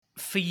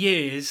For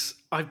years,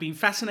 I've been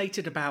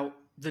fascinated about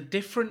the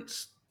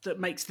difference that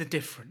makes the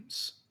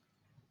difference.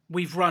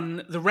 We've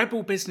run the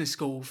Rebel Business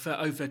School for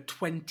over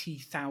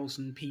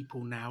 20,000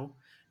 people now.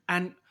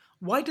 And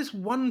why does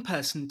one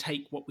person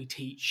take what we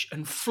teach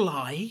and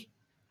fly,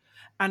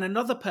 and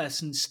another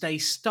person stay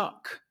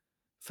stuck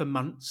for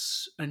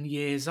months and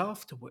years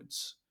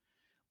afterwards?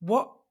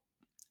 What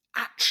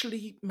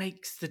actually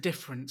makes the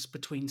difference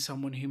between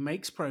someone who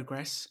makes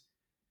progress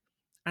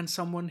and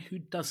someone who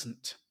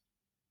doesn't?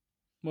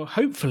 Well,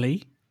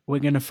 hopefully, we're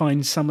going to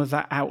find some of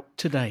that out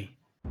today.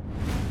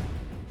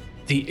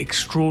 The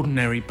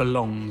extraordinary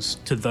belongs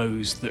to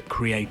those that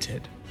create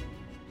it.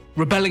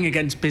 Rebelling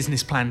against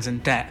business plans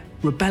and debt,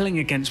 rebelling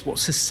against what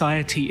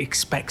society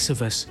expects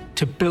of us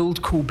to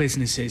build cool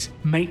businesses,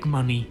 make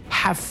money,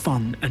 have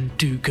fun, and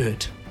do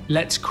good.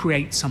 Let's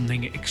create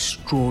something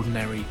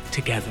extraordinary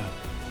together.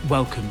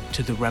 Welcome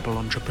to the Rebel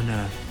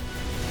Entrepreneur.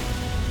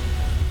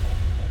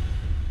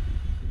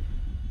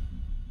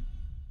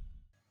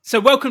 So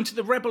welcome to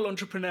the Rebel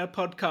Entrepreneur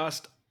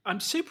podcast. I'm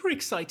super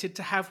excited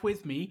to have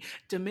with me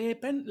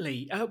Damir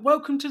Bentley.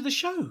 Welcome to the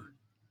show.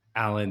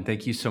 Alan,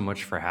 thank you so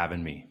much for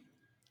having me.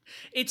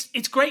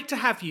 It's great to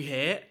have you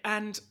here,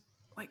 and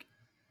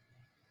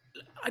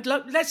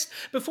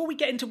before we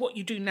get into what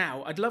you do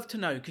now, I'd love to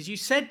know, because you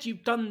said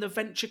you've done the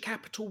venture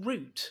capital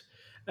route,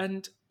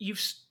 and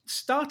you've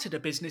started a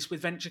business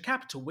with venture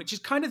capital, which is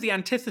kind of the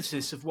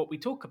antithesis of what we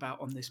talk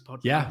about on this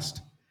podcast. Yeah.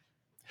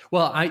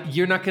 Well,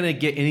 you're not going to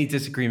get any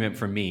disagreement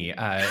from me.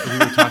 We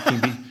were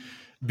talking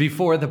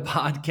before the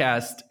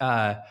podcast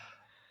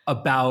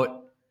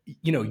about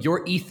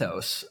your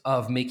ethos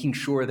of making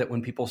sure that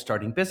when people are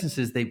starting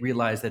businesses, they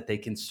realize that they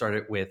can start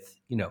it with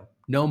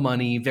no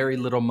money, very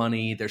little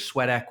money, their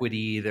sweat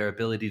equity, their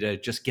ability to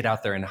just get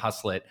out there and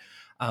hustle it.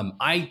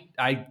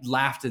 I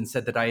laughed and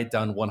said that I had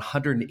done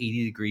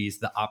 180 degrees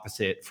the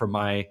opposite for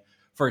my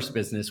first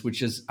business,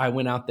 which is I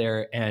went out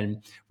there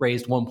and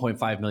raised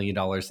 $1.5 million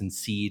in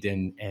seed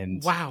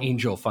and Wow.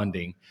 angel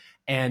funding.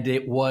 And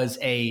it was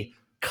a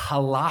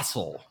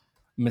colossal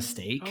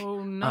mistake.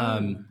 Oh,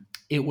 no.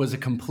 It was a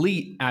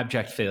complete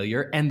abject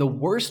failure. And the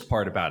worst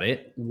part about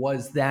it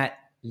was that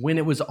when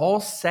it was all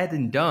said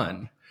and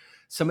done,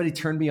 somebody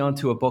turned me on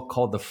to a book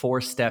called The 4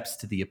 Steps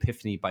to the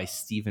Epiphany by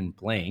Stephen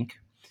Blank.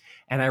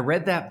 And I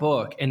read that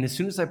book. And as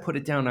soon as I put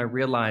it down, I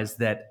realized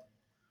that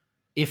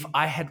if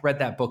I had read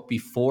that book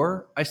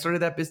before I started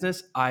that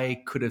business,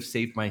 I could have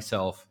saved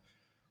myself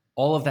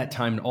all of that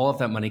time and all of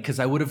that money, because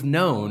I would have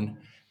known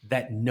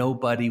that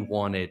nobody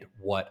wanted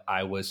what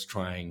I was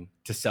trying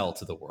to sell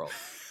to the world.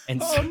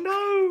 And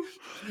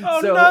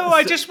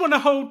I just want to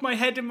hold my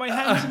head in my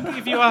hands and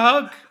give you a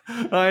hug.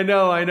 I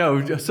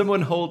know.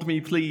 Someone hold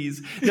me,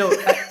 please. No,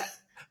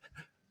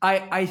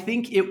 I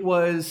think it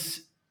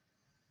was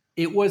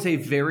a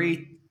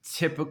very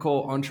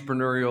typical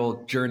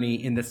entrepreneurial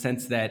journey in the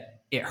sense that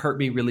it hurt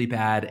me really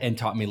bad and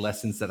taught me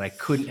lessons that I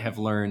couldn't have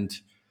learned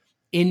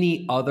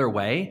any other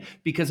way,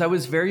 because I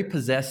was very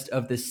possessed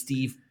of the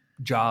Steve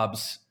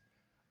Jobs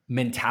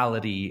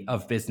mentality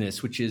of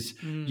business, which is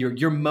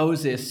your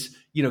Moses,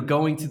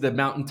 going to the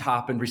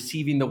mountaintop and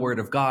receiving the word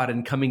of God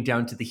and coming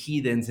down to the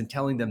heathens and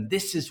telling them,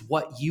 this is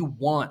what you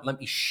want. Let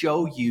me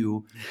show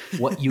you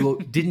what you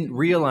didn't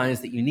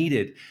realize that you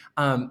needed.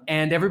 And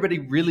everybody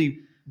really,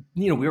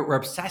 we're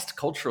obsessed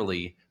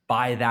culturally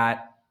by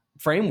that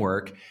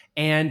framework.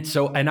 And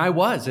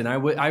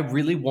I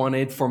really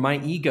wanted for my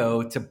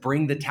ego to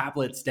bring the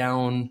tablets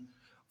down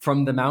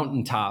from the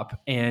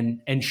mountaintop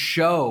and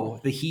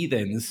show the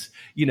heathens,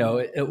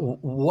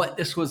 what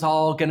this was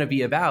all going to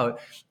be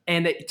about.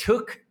 And it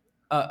took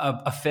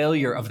a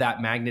failure of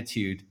that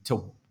magnitude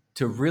to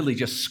really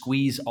just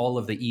squeeze all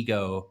of the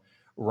ego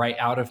right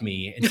out of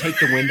me and take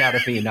the wind out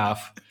of me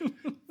enough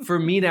for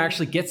me to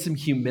actually get some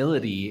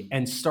humility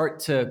and start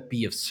to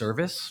be of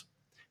service.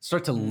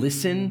 Start to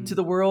listen to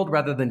the world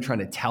rather than trying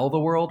to tell the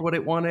world what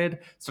it wanted.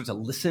 Start to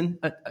listen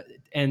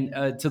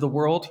to the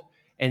world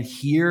and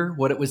hear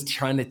what it was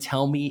trying to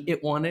tell me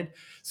it wanted.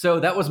 So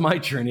that was my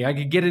journey. I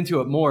could get into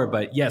it more,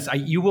 but yes,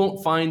 you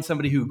won't find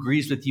somebody who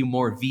agrees with you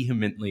more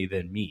vehemently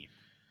than me.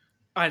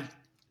 I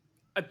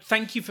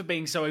thank you for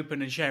being so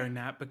open and sharing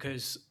that,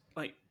 because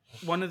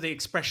one of the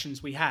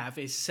expressions we have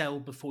is sell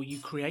before you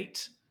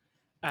create.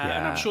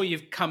 And I'm sure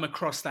you've come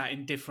across that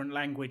in different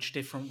language,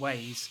 different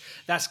ways.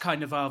 That's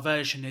kind of our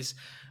version is,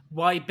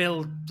 why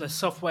build the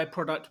software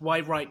product?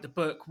 Why write the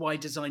book? Why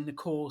design the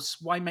course?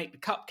 Why make the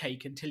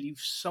cupcake until you've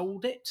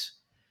sold it?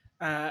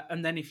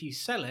 And then if you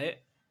sell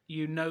it,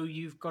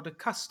 you've got a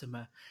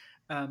customer.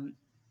 And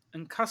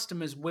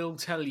customers will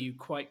tell you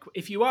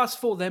if you ask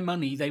for their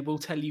money, they will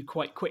tell you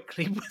quite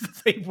quickly whether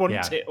they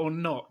want it or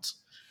not.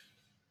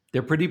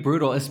 They're pretty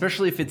brutal,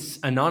 especially if it's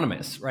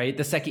anonymous, right?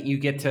 The second you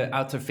get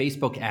out to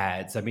Facebook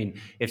ads. I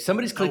mean, if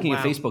somebody's clicking a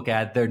Facebook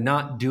ad, they're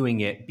not doing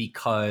it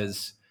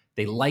because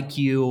they like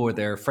you or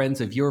they're friends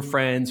of your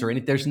friends or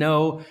anything. There's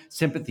no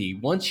sympathy.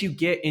 Once you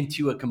get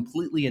into a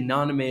completely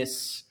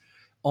anonymous,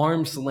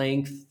 arm's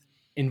length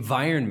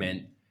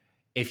environment,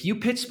 if you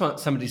pitch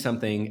somebody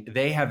something,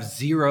 they have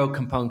zero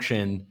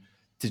compunction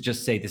to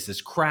just say this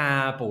is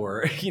crap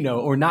or,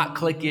 or not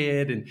click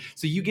it. And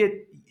so you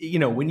get,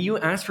 when you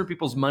ask for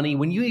people's money,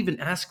 when you even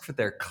ask for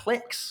their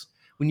clicks,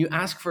 when you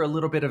ask for a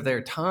little bit of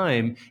their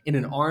time in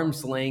an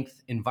arm's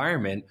length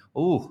environment,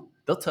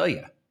 they'll tell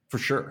you for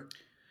sure.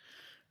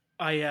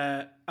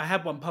 I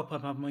had one pop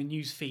up on my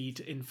news feed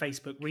in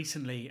Facebook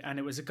recently, and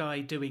it was a guy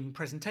doing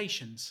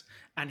presentations,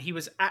 and he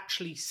was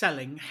actually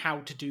selling how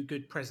to do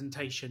good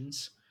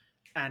presentations.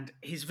 And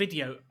his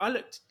video,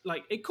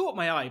 it caught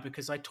my eye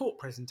because I taught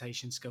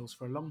presentation skills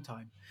for a long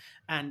time.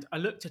 And I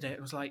looked at it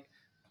and was like,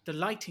 the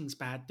lighting's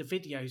bad, the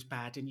video's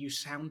bad, and you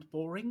sound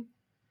boring.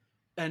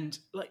 And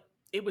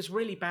it was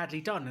really badly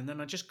done. And then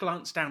I just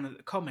glanced down at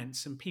the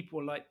comments and people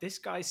were like, this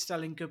guy's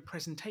selling good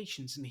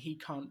presentations and he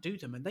can't do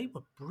them. And they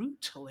were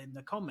brutal in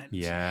the comments.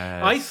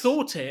 Yes. I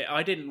thought it,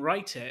 I didn't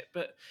write it,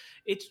 but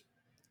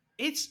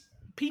it's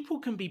people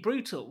can be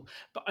brutal.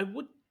 But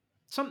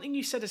something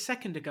you said a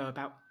second ago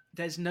about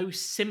there's no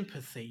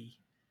sympathy.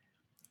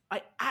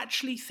 I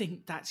actually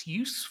think that's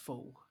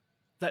useful,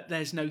 that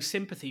there's no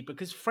sympathy,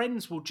 because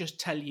friends will just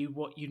tell you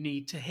what you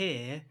need to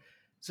hear.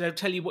 So they'll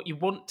tell you what you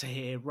want to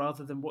hear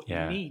rather than what you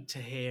need to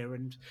hear.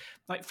 And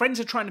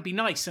friends are trying to be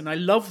nice and I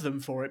love them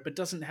for it, but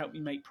doesn't help me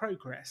make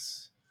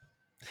progress.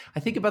 I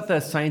think about the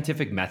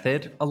scientific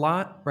method a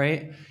lot,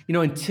 right?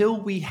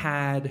 Until we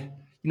had,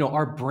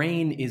 our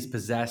brain is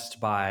possessed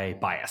by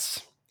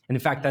bias. And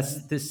in fact,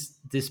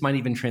 this might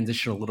even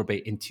transition a little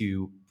bit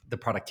into the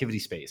productivity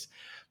space.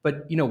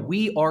 But,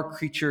 we are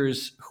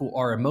creatures who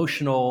are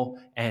emotional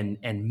and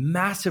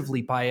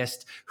massively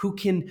biased, who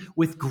can,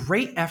 with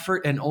great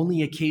effort and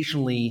only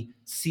occasionally,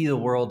 see the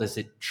world as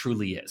it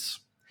truly is.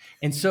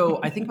 And so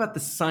I think about the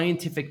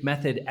scientific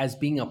method as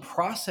being a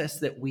process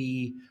that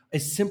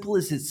as simple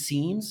as it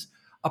seems,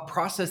 a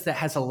process that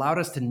has allowed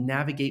us to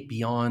navigate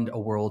beyond a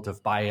world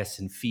of bias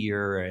and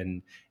fear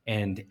and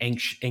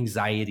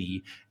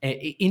anxiety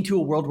into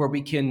a world where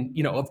we can,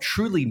 of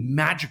truly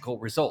magical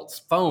results,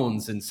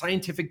 phones and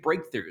scientific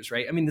breakthroughs,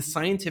 right? I mean, the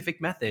scientific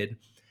method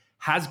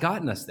has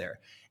gotten us there.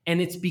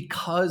 And it's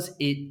because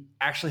it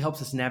actually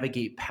helps us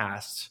navigate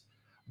past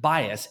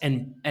bias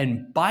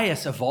and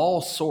bias of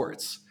all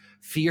sorts,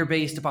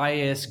 fear-based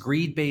bias,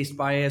 greed-based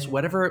bias,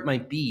 whatever it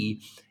might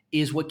be,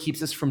 is what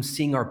keeps us from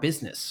seeing our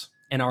business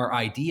and our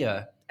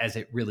idea as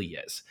it really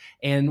is.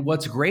 And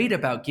what's great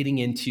about getting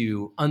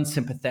into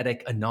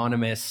unsympathetic,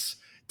 anonymous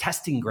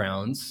testing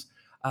grounds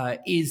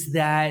is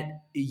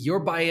that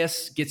your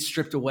bias gets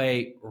stripped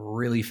away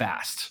really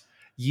fast.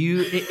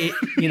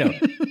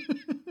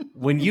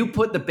 When you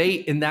put the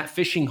bait in that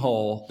fishing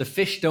hole, the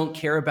fish don't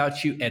care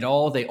about you at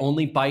all. They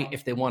only bite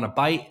if they want to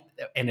bite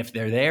and if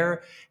they're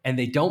there, and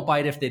they don't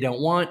bite if they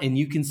don't want. And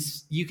you can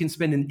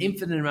spend an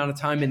infinite amount of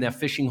time in that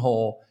fishing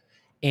hole,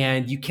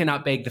 and you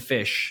cannot beg the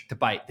fish to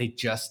bite. They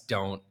just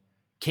don't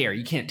care.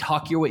 You can't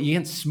you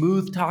can't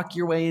smooth talk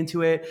your way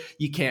into it.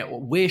 You can't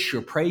wish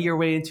or pray your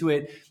way into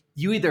it.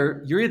 You're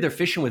either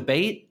fishing with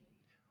bait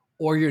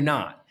or you're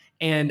not.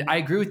 And I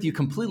agree with you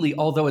completely.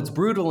 Although it's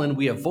brutal and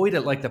we avoid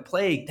it like the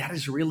plague,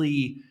 that's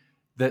really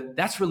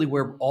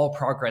where all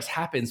progress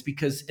happens,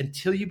 because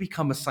until you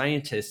become a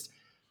scientist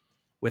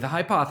with a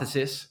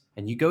hypothesis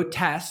and you go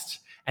test,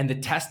 and the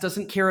test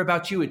doesn't care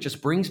about you, it just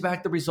brings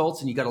back the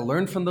results, and you got to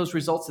learn from those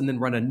results and then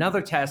run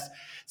another test.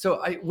 So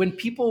when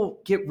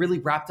people get really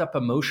wrapped up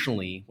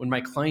emotionally, when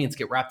my clients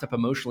get wrapped up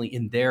emotionally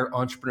in their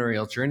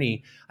entrepreneurial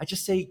journey, I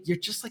just say, you're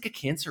just like a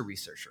cancer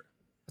researcher.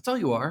 That's all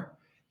you are.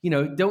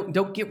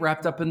 Don't get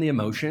wrapped up in the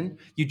emotion.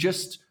 You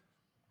just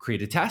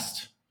create a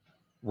test,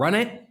 run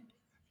it.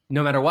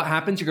 No matter what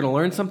happens, you're going to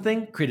learn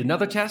something, create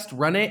another test,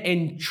 run it,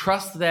 and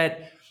trust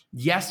that,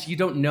 yes, you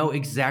don't know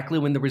exactly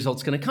when the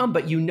result's going to come,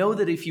 but you know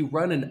that if you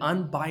run an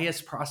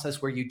unbiased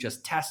process where you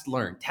just test,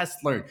 learn,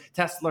 test, learn,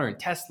 test, learn,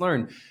 test,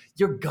 learn,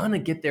 you're going to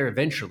get there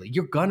eventually.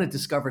 You're going to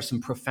discover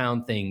some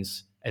profound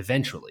things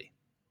eventually.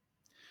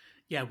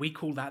 Yeah, we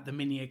call that the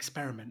mini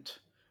experiment.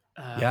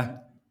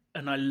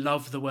 And I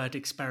love the word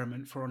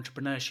experiment for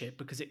entrepreneurship,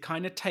 because it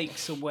kind of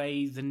takes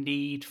away the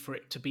need for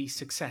it to be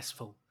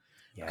successful.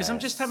 Because I'm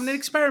just having an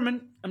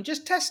experiment. I'm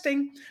just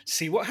testing,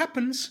 see what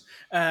happens.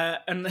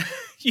 And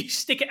you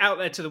stick it out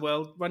there to the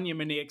world, run your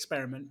mini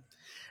experiment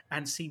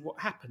and see what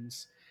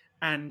happens.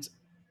 And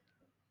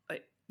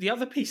the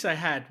other piece I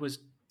had was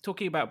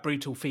talking about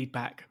brutal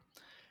feedback.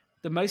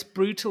 The most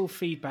brutal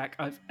feedback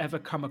I've ever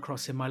come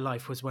across in my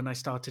life was when I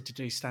started to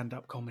do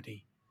stand-up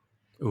comedy.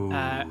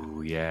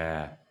 Ooh,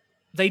 yeah.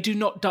 They do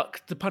not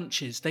duck the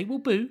punches. They will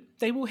boo,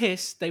 they will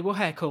hiss, they will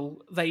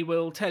heckle, they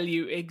will tell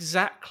you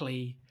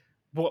exactly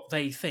what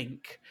they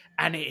think,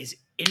 and it is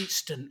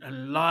instant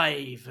and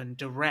live and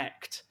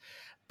direct.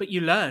 But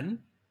you learn,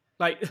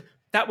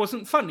 that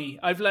wasn't funny,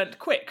 I've learned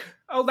quick.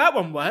 Oh, that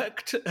one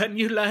worked. And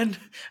you learn,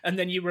 and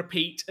then you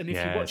repeat, and if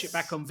you watch it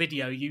back on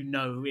video, you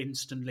know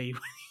instantly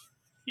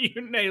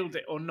you nailed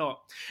it or not.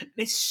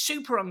 It's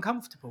super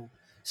uncomfortable.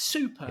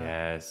 Uncomfortable.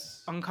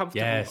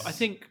 Yes. I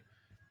think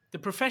the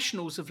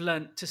professionals have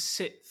learned to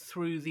sit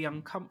through the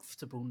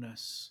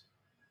uncomfortableness.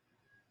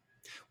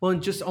 Well,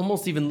 and just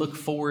almost even look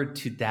forward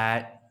to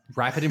that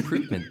rapid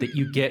improvement that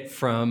you get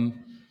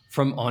from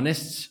from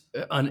honest,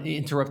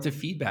 uninterrupted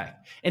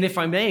feedback. And if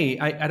I may,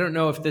 I don't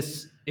know if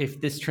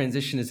this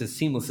transition is as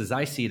seamless as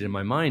I see it in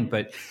my mind,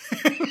 but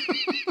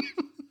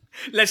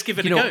let's give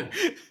it a go.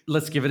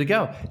 Let's give it a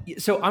go.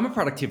 So I'm a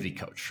productivity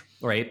coach,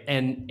 right?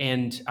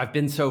 And I've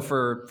been so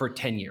for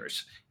 10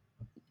 years.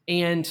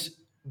 And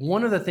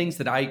one of the things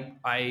that I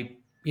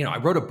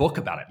wrote a book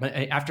about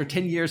it. After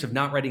 10 years of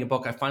not writing a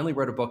book, I finally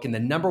wrote a book. And the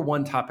number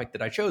one topic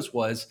that I chose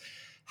was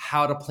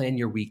how to plan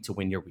your week to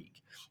win your week.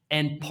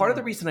 And part of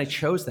the reason I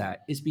chose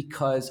that is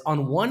because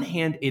on one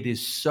hand, it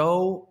is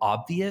so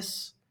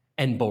obvious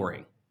and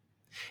boring.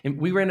 And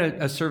we ran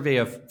a survey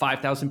of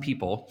 5,000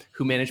 people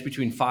who manage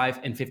between 5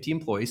 and 50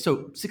 employees,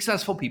 so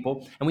successful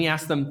people. And we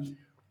asked them,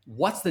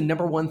 what's the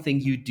number one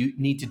thing you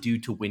need to do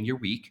to win your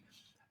week?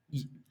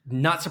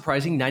 Not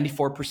surprising,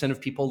 94%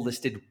 of people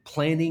listed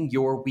planning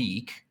your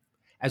week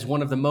as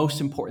one of the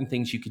most important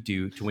things you could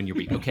do to win your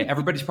week. Okay,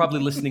 everybody's probably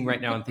listening right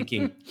now and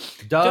thinking,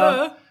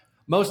 duh.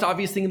 Most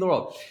obvious thing in the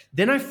world.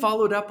 Then I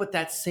followed up with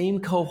that same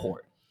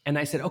cohort and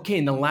I said, okay,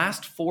 in the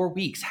last 4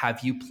 weeks,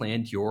 have you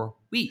planned your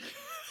week?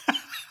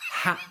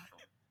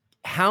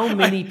 How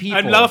many people?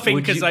 I'm laughing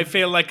because I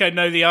feel like I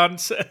know the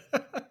answer.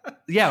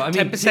 Yeah, I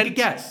mean, 10%? take a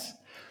guess.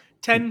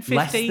 10, 15?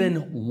 Less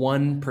than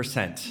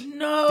 1%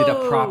 No. did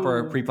a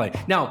proper pre-plan.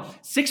 Now,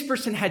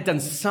 6% had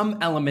done some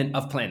element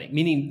of planning,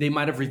 meaning they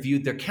might have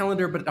reviewed their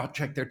calendar, but not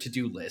checked their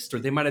to-do list, or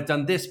they might have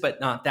done this, but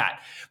not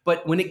that.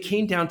 But when it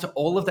came down to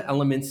all of the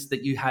elements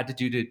that you had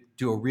to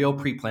do a real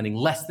pre-planning,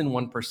 less than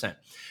 1%.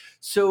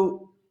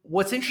 So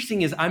what's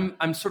interesting is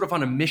I'm sort of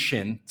on a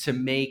mission to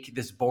make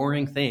this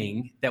boring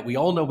thing that we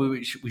all know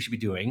we should be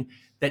doing,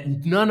 that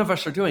none of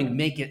us are doing,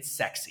 make it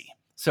sexy.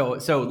 So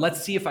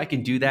let's see if I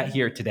can do that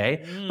here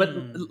today. But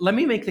let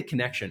me make the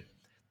connection.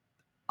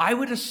 I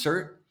would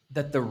assert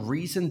that the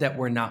reason that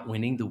we're not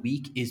winning the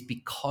week is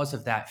because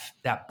of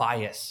that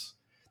bias,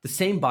 the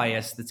same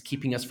bias that's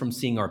keeping us from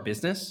seeing our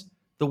business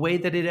the way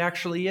that it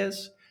actually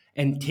is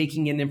and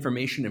taking in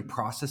information and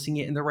processing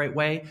it in the right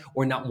way,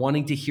 or not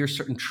wanting to hear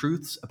certain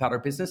truths about our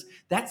business.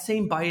 That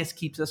same bias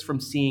keeps us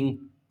from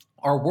seeing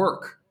our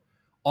work,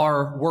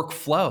 our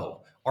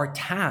workflow, our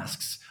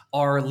tasks,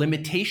 our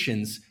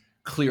limitations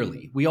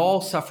clearly. We all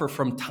suffer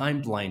from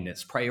time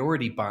blindness,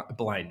 priority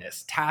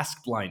blindness,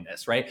 task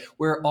blindness, right?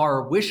 Where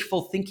our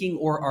wishful thinking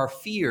or our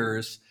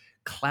fears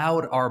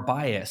cloud our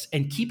bias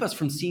and keep us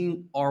from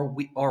seeing our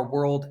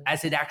world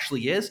as it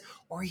actually is,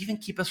 or even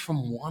keep us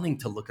from wanting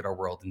to look at our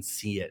world and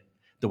see it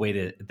the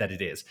way that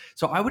it is.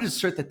 So I would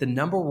assert that the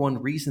number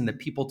one reason that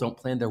people don't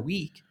plan their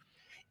week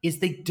is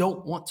they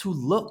don't want to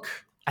look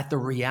at the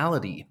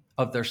reality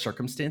of their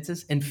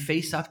circumstances and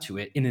face up to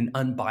it in an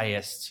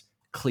unbiased,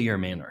 clear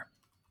manner.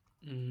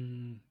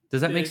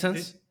 Does that make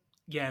sense?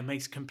 Yeah, it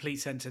makes complete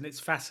sense, and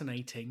it's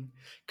fascinating.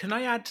 Can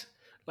I add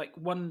like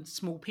one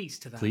small piece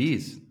to that?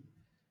 Please.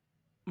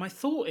 My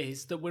thought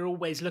is that we're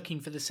always looking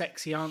for the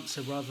sexy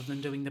answer rather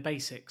than doing the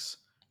basics.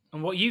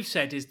 And what you've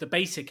said is the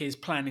basic is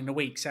planning the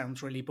week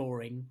sounds really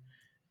boring,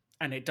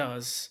 and it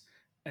does.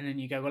 And then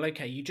you go, well,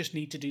 okay, you just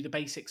need to do the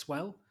basics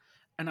well.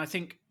 And I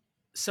think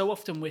so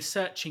often we're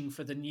searching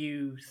for the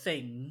new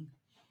thing.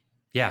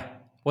 Yeah.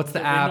 What's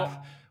the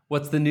app?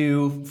 What's the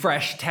new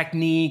fresh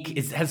technique?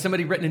 Has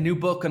somebody written a new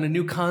book on a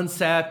new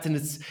concept?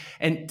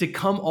 And to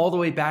come all the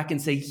way back and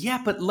say,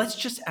 yeah, but let's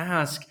just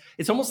ask.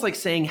 It's almost like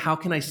saying, how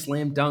can I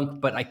slam dunk,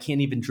 but I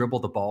can't even dribble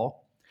the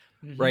ball,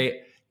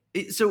 right?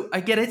 So I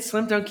get it.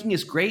 Slam dunking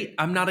is great.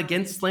 I'm not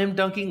against slam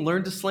dunking.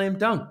 Learn to slam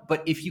dunk.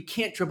 But if you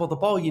can't dribble the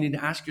ball, you need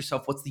to ask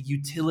yourself, what's the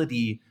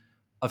utility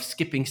of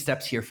skipping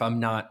steps here if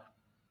I'm not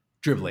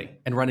dribbling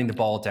and running the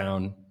ball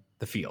down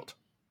the field?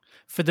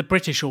 For the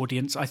British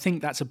audience, I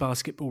think that's a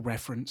basketball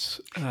reference.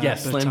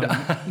 Yes, but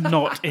I'm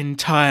not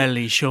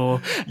entirely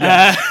sure.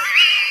 But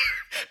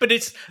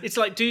it's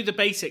like do the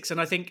basics. And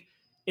I think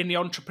in the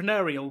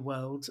entrepreneurial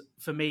world,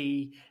 for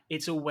me,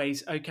 it's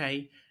always,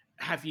 okay,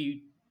 have you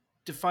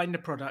defined the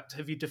product?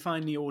 Have you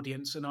defined the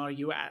audience? And are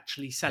you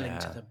actually selling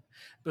to them?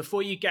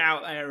 Before you get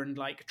out there and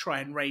like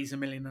try and raise $1.5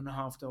 million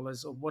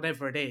or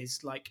whatever it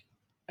is, like,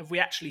 have we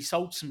actually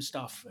sold some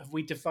stuff? Have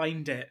we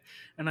defined it?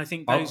 And I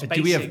think those basics...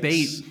 Do we have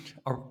bait?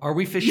 Are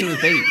we fishing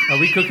with bait? Are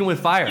we cooking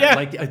with fire? Yeah.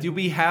 Like, do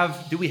we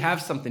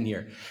have something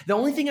here? The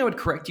only thing I would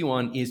correct you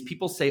on is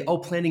people say, oh,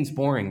 planning's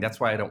boring. That's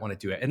why I don't want to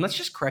do it. And let's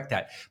just correct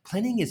that.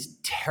 Planning is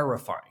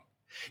terrifying.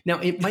 Now,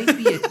 it might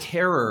be a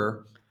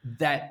terror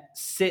that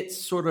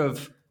sits sort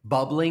of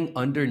bubbling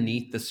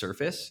underneath the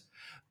surface.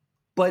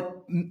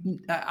 But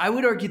I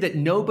would argue that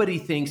nobody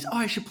thinks, oh,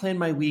 I should plan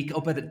my week.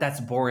 Oh, but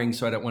that's boring,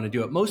 so I don't want to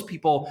do it. Most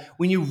people,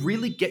 when you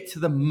really get to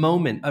the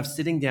moment of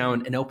sitting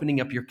down and opening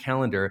up your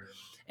calendar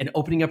and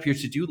opening up your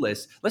to-do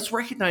list, let's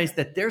recognize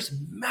that there's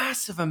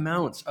massive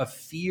amounts of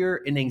fear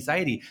and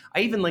anxiety. I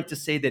even like to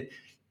say that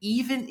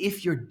even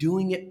if you're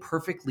doing it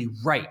perfectly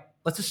right,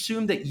 let's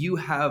assume that you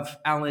have,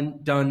 Alan,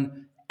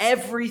 done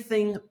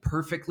everything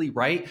perfectly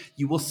right,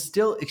 you will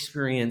still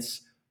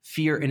experience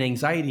fear and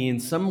anxiety, in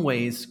some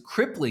ways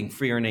crippling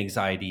fear and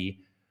anxiety,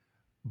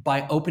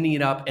 by opening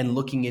it up and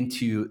looking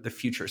into the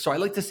future. So I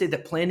like to say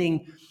that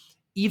planning,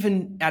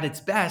 even at its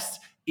best,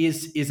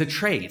 is a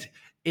trade.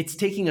 It's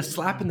taking a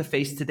slap in the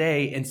face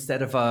today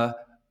instead of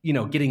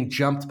getting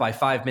jumped by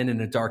 5 men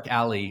in a dark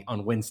alley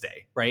on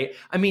Wednesday, right?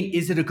 I mean,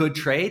 is it a good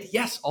trade?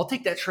 Yes, I'll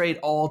take that trade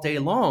all day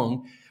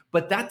long,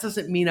 but that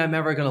doesn't mean I'm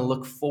ever going to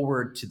look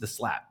forward to the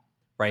slap,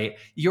 right?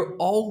 You're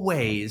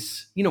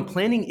always,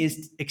 planning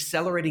is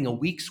accelerating a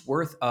week's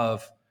worth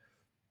of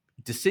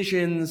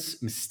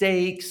decisions,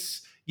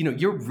 mistakes.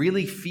 You're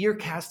really fear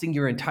casting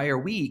your entire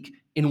week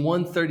in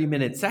one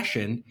 30-minute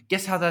session.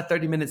 Guess how that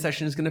 30-minute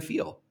session is going to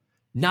feel?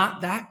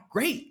 Not that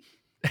great,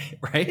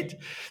 right?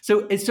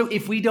 So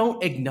if we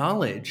don't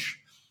acknowledge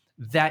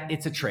that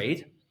it's a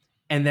trade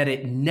and that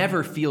it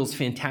never feels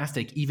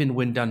fantastic, even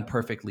when done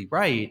perfectly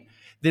right,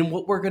 then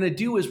what we're going to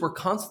do is we're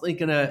constantly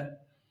going to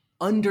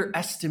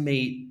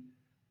underestimate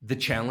the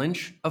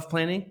challenge of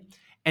planning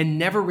and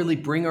never really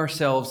bring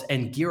ourselves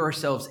and gear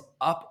ourselves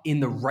up in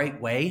the right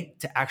way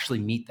to actually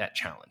meet that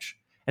challenge.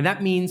 And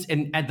that means,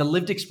 and the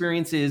lived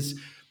experience is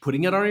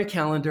putting it on your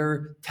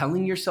calendar,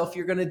 telling yourself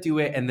you're going to do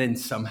it, and then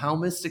somehow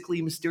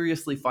mystically,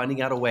 mysteriously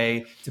finding out a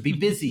way to be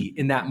busy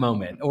in that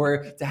moment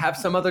or to have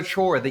some other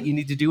chore that you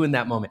need to do in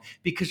that moment,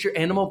 because your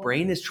animal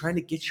brain is trying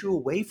to get you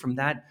away from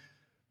that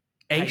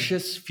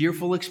anxious,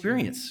 fearful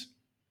experience.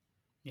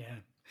 Yeah.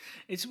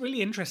 It's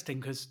really interesting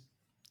because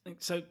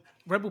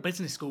Rebel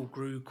Business School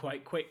grew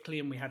quite quickly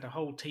and we had a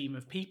whole team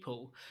of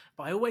people,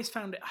 but I always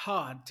found it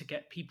hard to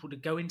get people to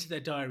go into their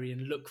diary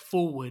and look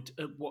forward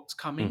at what's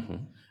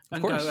coming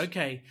and go,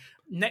 okay,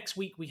 next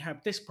week we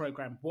have this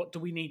program. What do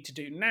we need to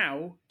do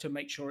now to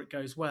make sure it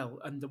goes well?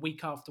 And the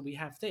week after we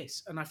have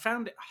this. And I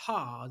found it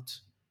hard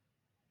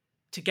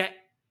to get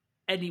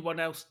anyone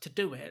else to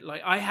do it.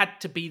 Like I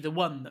had to be the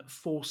one that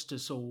forced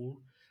us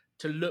all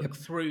to look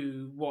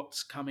through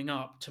what's coming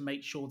up to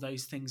make sure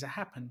those things are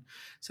happen.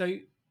 So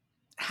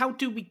how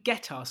do we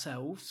get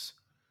ourselves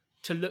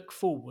to look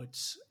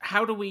forwards?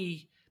 How do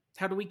we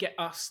get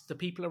us, the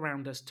people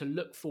around us, to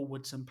look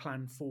forwards and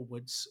plan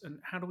forwards? And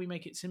how do we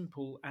make it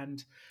simple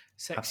and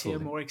sexier,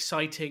 Absolutely. More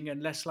exciting,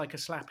 and less like a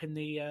slap in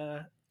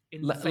the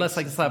face? Less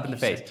like a slap in the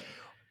face.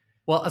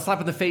 Well, a slap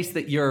in the face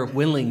that you're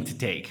willing to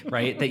take,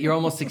 right? That you're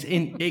almost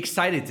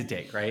excited to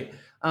take, right?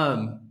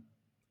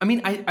 I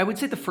mean, I would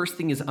say the first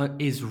thing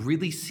is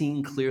really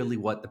seeing clearly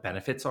what the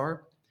benefits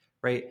are,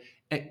 right?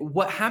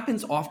 What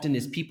happens often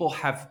is people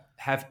have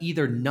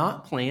either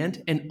not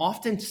planned, and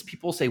often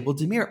people say, well,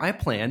 Demir, I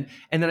plan.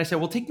 And then I say,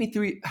 well, take me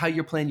through how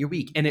you plan your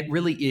week. And it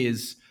really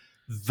is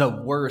the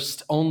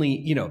worst,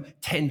 only,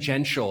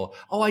 tangential.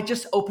 Oh, I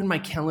just open my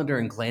calendar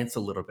and glance a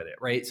little bit at it,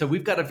 right? So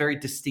we've got a very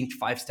distinct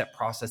 5-step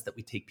process that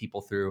we take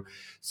people through.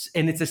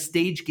 And it's a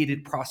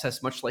stage-gated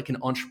process, much like an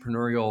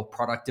entrepreneurial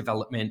product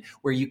development,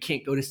 where you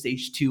can't go to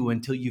stage 2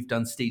 until you've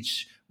done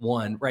stage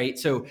 1, right?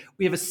 So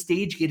we have a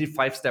stage-gated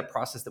 5-step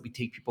process that we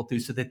take people through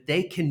so that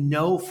they can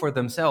know for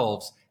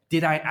themselves,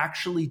 did I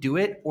actually do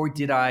it or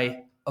did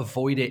I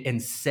avoid it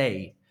and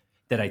say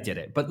that I did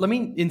it? But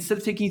instead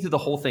of taking you through the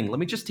whole thing, let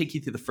me just take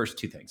you through the first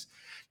 2 things.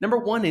 Number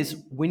 1 is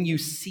when you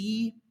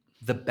see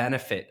the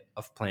benefit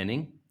of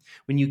planning,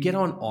 when you get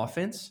on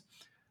offense,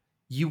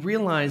 you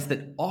realize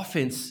that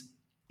offense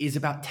is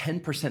about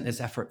 10% as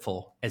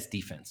effortful as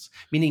defense,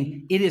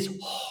 meaning it is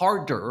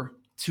harder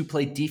to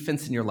play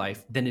defense in your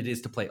life than it is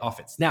to play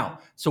offense. Now,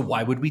 so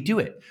why would we do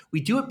it?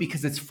 We do it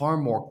because it's far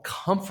more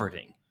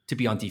comforting to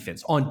be on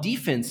defense. On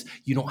defense,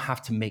 you don't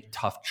have to make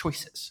tough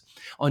choices.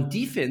 On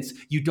defense,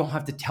 you don't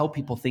have to tell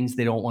people things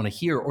they don't want to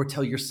hear or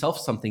tell yourself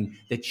something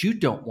that you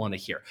don't want to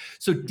hear.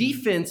 So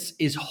defense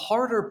is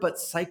harder, but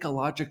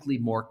psychologically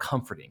more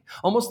comforting.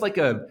 Almost like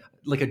a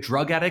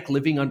drug addict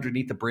living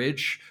underneath a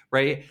bridge,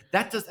 right?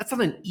 That's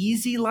not an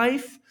easy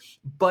life,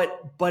 but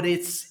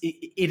it's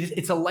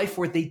a life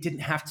where they didn't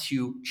have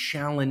to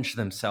challenge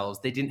themselves.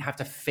 They didn't have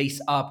to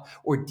face up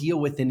or deal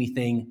with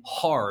anything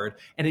hard.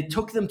 And it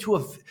took them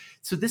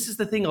so this is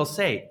the thing I'll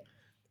say.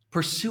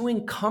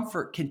 Pursuing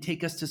comfort can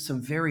take us to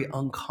some very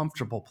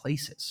uncomfortable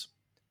places,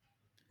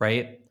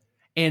 right?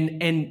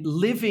 And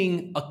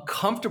living a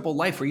comfortable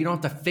life where you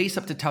don't have to face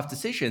up to tough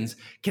decisions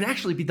can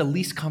actually be the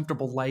least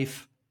comfortable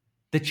life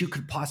that you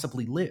could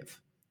possibly live.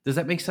 Does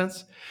that make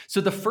sense?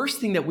 So the first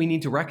thing that we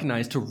need to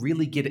recognize to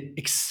really get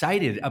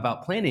excited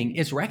about planning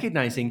is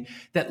recognizing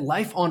that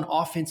life on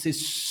offense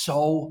is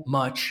so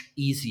much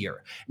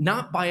easier,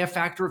 not by a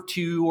factor of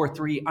 2 or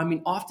 3. I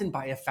mean, often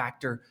by a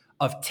factor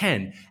of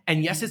 10.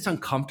 And yes, it's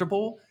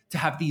uncomfortable to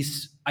have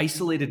these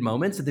isolated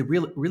moments. They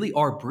really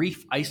are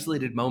brief,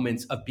 isolated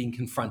moments of being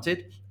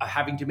confronted, of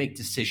having to make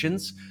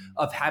decisions,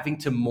 of having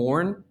to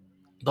mourn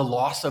the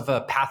loss of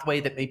a pathway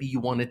that maybe you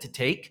wanted to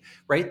take,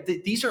 right?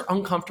 These are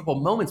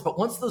uncomfortable moments, but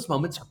once those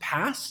moments are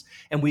past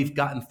and we've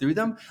gotten through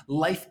them,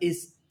 life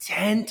is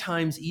 10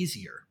 times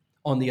easier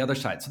on the other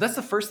side. So that's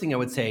the first thing I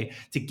would say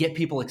to get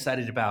people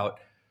excited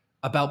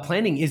about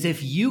planning is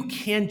if you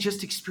can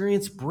just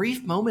experience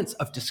brief moments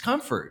of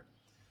discomfort,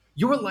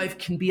 your life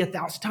can be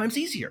 1,000 times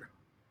easier.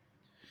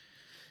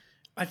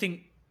 I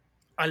think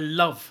I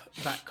love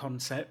that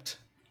concept.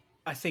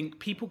 I think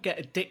people get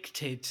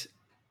addicted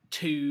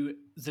to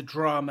the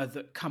drama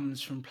that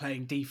comes from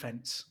playing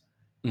defense.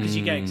 because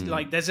you get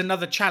like there's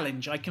another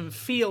challenge. I can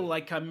feel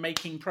like I'm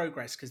making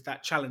progress because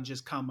that challenge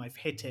has come. I've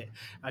hit it.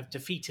 I've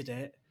defeated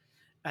it.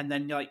 And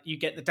then like you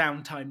get the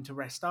downtime to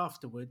rest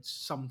afterwards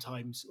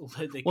sometimes,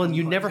 although they Well, come and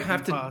you quite never thick have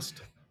and to.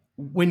 fast.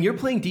 When you're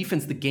playing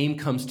defense, the game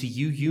comes to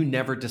you. You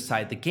never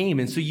decide the game.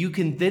 And so you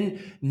can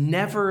then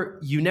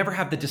never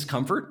have the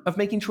discomfort of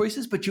making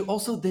choices, but you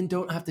also then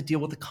don't have to deal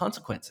with the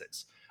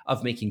consequences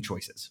of making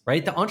choices,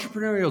 right? The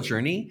entrepreneurial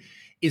journey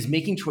is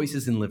making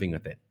choices and living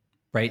with it,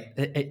 right?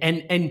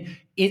 And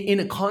in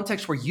a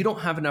context where you don't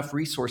have enough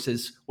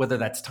resources, whether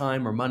that's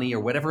time or money or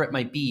whatever it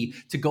might be,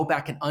 to go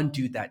back and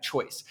undo that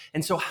choice.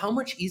 And so how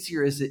much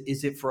easier is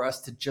it for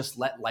us to just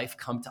let life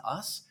come to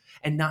us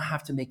and not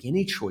have to make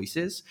any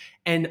choices?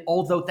 And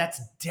although that's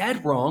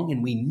dead wrong,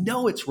 and we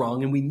know it's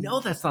wrong, and we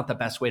know that's not the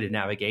best way to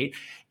navigate,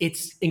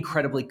 it's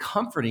incredibly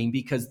comforting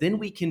because then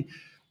we can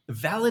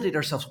validate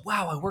ourselves.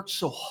 Wow, I worked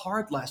so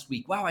hard last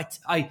week. Wow,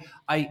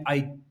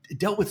 I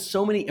dealt with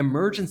so many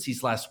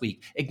emergencies last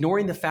week,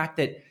 ignoring the fact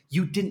that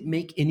you didn't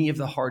make any of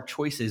the hard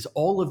choices.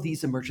 All of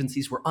these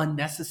emergencies were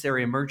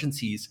unnecessary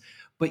emergencies,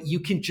 but you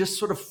can just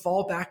sort of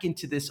fall back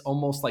into this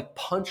almost like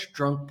punch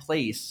drunk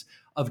place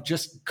of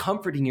just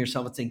comforting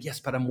yourself and saying, yes,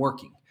 but I'm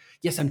working.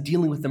 Yes, I'm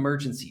dealing with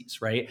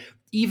emergencies, right?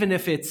 Even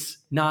if it's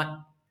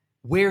not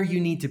where you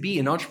need to be.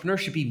 An entrepreneur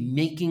should be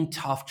making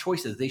tough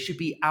choices. They should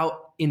be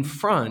out in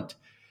front.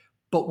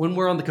 But when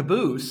we're on the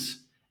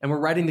caboose and we're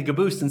riding the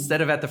caboose instead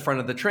of at the front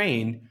of the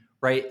train,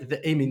 right?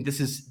 I mean, this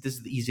is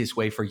the easiest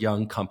way for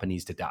young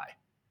companies to die.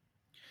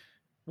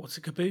 What's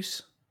a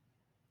caboose?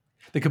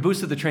 The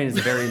caboose of the train is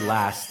the very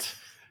last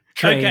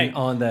train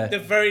on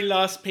the very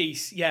last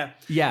piece. Yeah.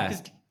 Yeah.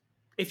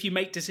 If you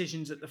make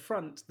decisions at the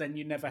front, then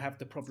you never have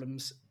the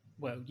problems.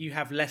 Well, you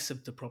have less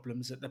of the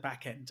problems at the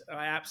back end.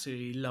 I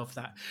absolutely love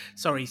that.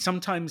 Sorry,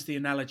 sometimes the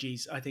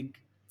analogies, I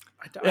think,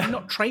 I'm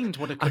not trained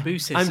what a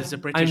caboose is as a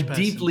British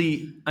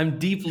person. I'm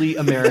deeply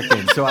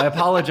American, so I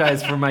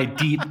apologize for my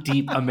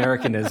deep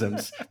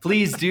Americanisms.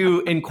 Please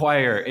do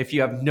inquire if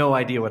you have no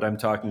idea what I'm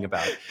talking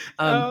about.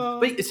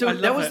 So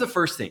that was the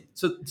first thing.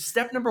 So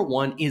step number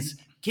 1 is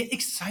get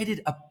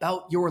excited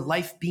about your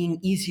life being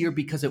easier,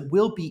 because it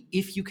will be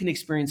if you can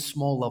experience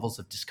small levels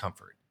of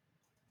discomfort.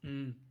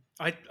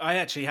 I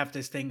actually have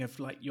this thing of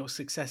like your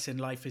success in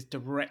life is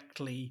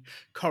directly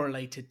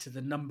correlated to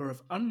the number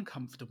of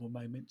uncomfortable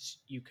moments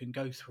you can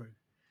go through.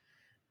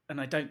 And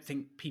I don't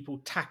think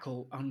people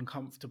tackle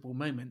uncomfortable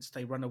moments.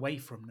 They run away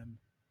from them.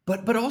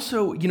 But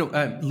also,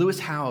 Lewis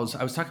Howes,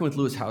 I was talking with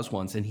Lewis Howes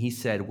once, and he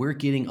said, we're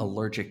getting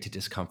allergic to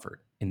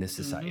discomfort in this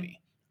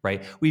society,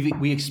 right?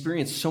 We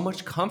experience so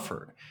much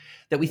comfort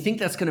that we think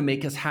that's going to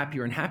make us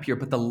happier and happier.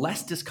 But the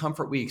less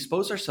discomfort we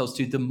expose ourselves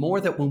to, the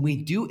more that when we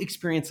do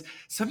experience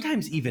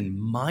sometimes even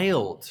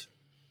mild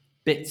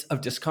bits of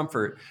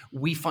discomfort,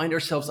 we find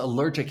ourselves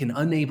allergic and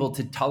unable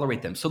to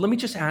tolerate them. So let me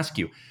just ask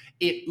you,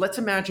 let's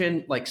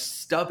imagine like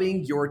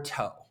stubbing your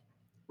toe,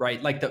 right?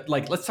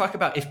 Let's talk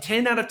about if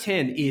 10 out of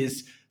 10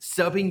 is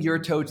stubbing your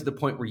toe to the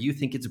point where you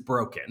think it's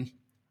broken,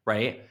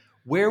 right?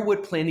 Where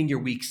would planning your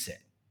week sit?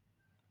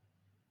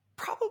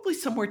 Probably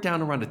somewhere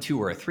down around a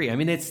 2 or a 3. I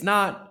mean, it's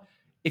not.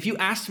 If you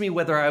asked me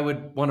whether I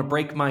would want to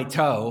break my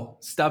toe,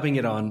 stubbing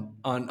it on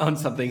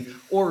something,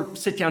 or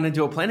sit down and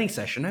do a planning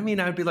session, I mean,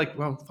 I'd be like,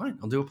 well, fine,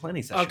 I'll do a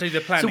planning session. I'll do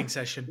the planning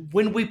session.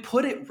 When we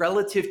put it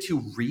relative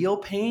to real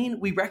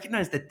pain, we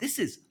recognize that this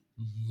is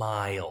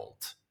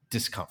mild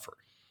discomfort,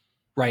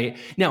 right?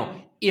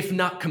 Now, if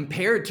not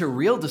compared to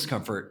real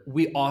discomfort,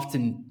 we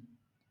often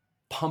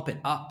pump it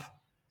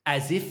up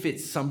as if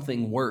it's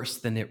something worse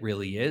than it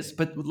really is.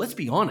 But let's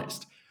be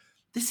honest,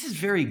 this is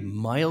very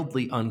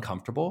mildly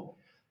uncomfortable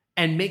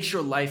and makes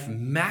your life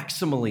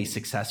maximally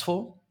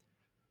successful.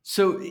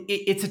 So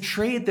it's a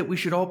trade that we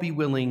should all be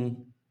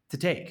willing to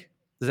take.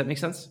 Does that make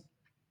sense?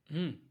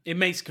 It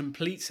makes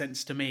complete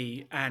sense to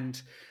me. And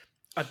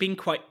I've been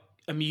quite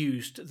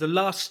amused. The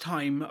last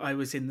time I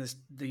was in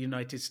the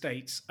United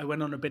States, I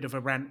went on a bit of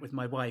a rant with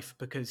my wife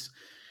because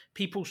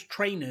people's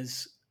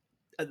trainers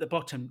at the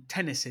bottom,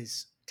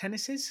 sneakers.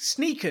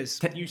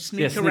 You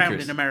sneak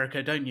around in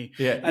America, don't you?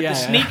 Yeah,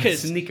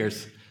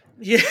 sneakers.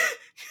 Yeah.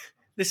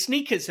 The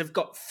sneakers have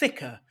got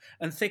thicker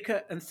and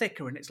thicker and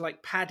thicker, and it's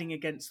like padding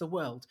against the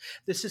world.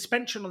 The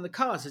suspension on the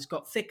cars has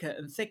got thicker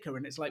and thicker,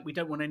 and it's like we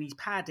don't want any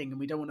padding and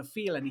we don't want to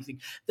feel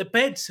anything. The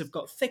beds have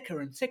got thicker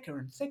and thicker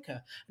and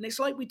thicker, and it's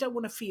like we don't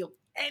want to feel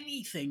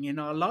anything in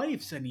our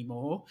lives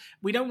anymore.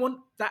 We don't want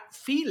that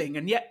feeling,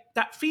 and yet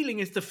that feeling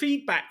is the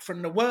feedback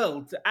from the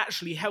world that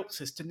actually helps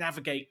us to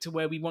navigate to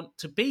where we want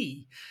to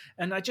be.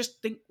 And I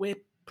just think we're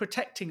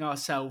protecting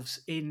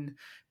ourselves in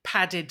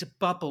padded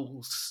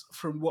bubbles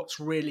from what's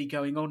really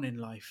going on in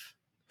life.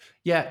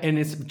 Yeah, and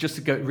it's just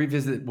to go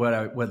revisit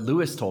what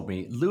Lewis told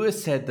me.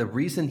 Lewis said the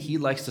reason he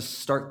likes to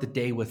start the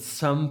day with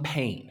some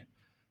pain,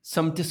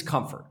 some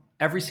discomfort,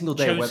 every single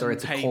day, whether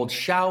it's a cold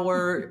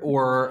shower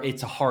or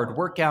it's a hard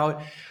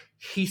workout,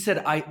 he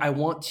said, I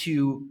want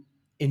to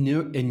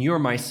inure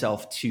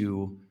myself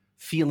to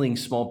feeling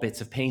small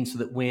bits of pain so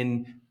that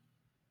when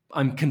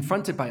I'm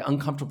confronted by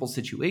uncomfortable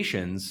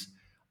situations,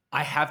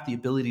 I have the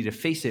ability to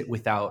face it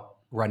without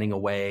running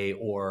away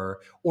or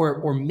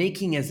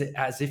making as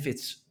if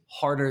it's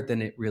harder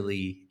than it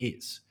really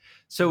is.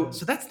 So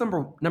that's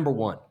number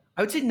one.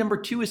 I would say number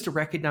two is to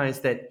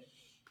recognize that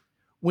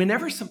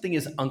whenever something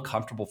is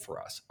uncomfortable for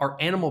us, our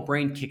animal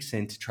brain kicks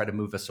in to try to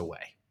move us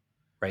away,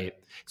 right?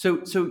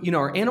 So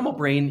our animal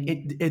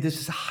brain, this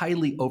is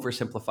highly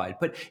oversimplified,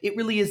 but it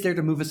really is there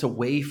to move us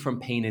away from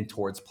pain and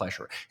towards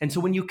pleasure. And so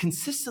when you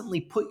consistently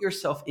put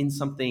yourself in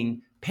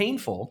something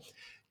painful,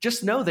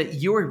 just know that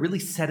you're really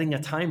setting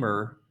a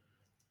timer.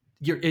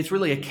 It's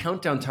really a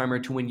countdown timer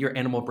to when your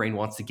animal brain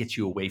wants to get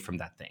you away from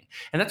that thing.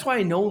 And that's why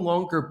I no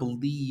longer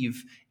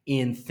believe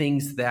in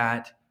things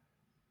that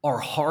are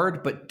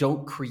hard but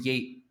don't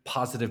create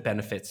positive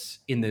benefits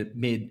in the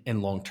mid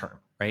and long term,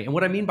 right? And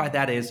what I mean by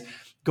that is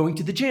going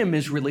to the gym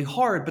is really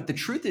hard, but the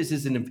truth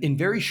is in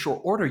very short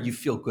order, you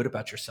feel good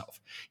about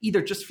yourself.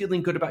 Either just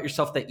feeling good about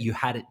yourself that you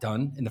had it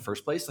done in the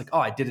first place, like, oh,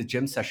 I did a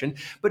gym session,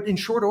 but in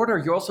short order,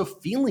 you're also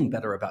feeling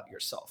better about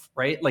yourself,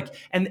 right? Like,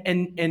 and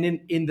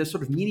in the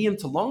sort of medium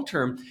to long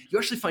term, you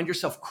actually find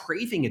yourself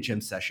craving a gym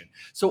session.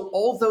 So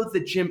although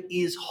the gym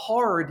is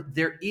hard,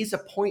 there is a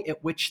point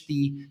at which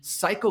the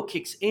cycle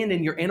kicks in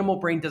and your animal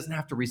brain doesn't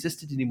have to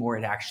resist it anymore.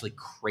 It actually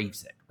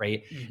craves it,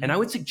 right? Mm-hmm. And I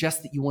would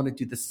suggest that you want to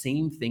do the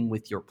same thing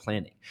with your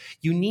planning.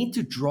 You need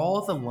to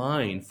draw the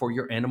line for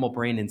your animal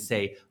brain and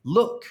say,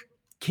 look,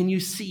 can you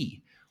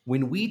see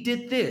when we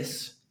did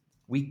this,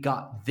 we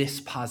got this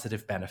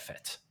positive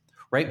benefit,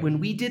 right? When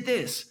we did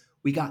this,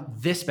 we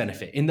got this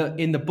benefit.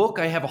 In the book,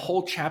 I have a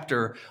whole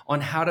chapter on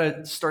how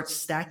to start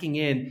stacking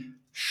in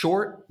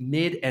short,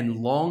 mid, and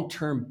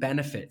long-term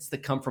benefits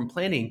that come from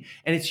planning.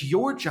 And it's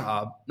your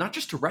job, not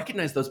just to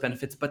recognize those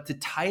benefits, but to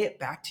tie it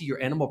back to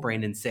your animal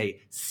brain and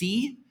say,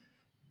 see,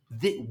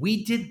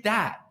 we did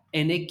that.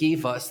 And it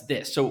gave us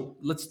this. So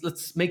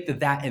let's make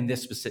that and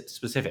this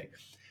specific.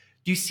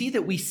 Do you see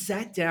that we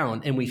sat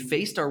down and we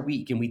faced our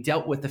week and we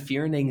dealt with the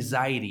fear and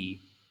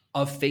anxiety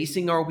of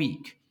facing our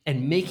week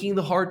and making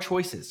the hard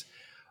choices?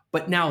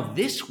 But now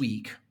this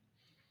week,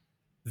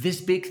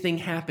 this big thing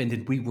happened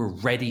and we were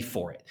ready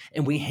for it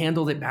and we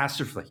handled it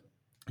masterfully.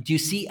 Do you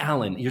see,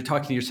 Alan? You're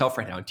talking to yourself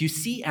right now. Do you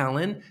see,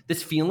 Alan,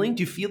 this feeling?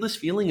 Do you feel this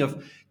feeling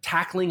of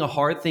tackling a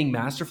hard thing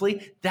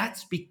masterfully?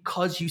 That's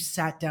because you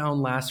sat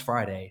down last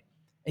Friday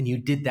and you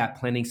did that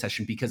planning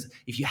session, because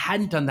if you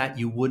hadn't done that,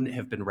 you wouldn't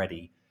have been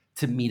ready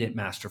to meet it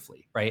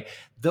masterfully, right?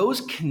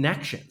 Those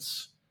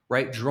connections,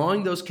 right?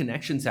 Drawing those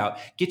connections out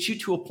gets you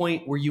to a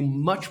point where you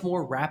much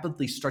more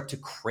rapidly start to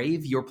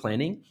crave your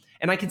planning.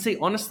 And I can say,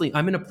 honestly,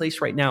 I'm in a place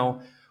right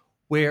now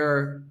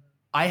where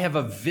I have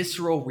a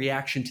visceral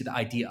reaction to the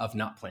idea of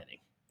not planning.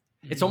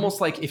 Mm-hmm. It's almost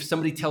like if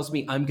somebody tells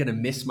me I'm going to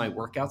miss my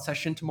workout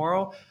session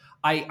tomorrow,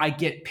 I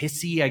get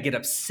pissy, I get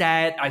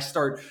upset, I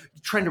start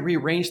trying to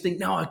rearrange things.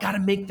 No, I got to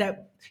make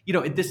that.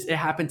 It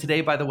happened today,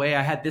 by the way.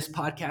 I had this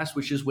podcast,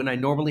 which is when I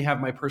normally have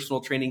my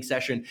personal training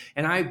session,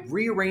 and I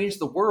rearranged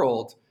the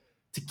world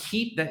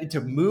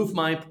to move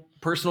my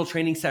personal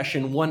training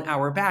session 1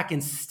 hour back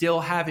and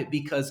still have it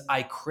because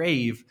I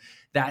crave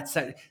that.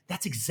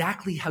 That's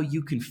exactly how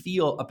you can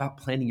feel about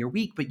planning your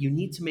week, but you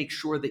need to make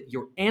sure that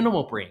your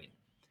animal brain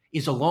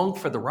is along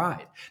for the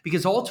ride,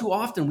 because all too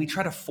often we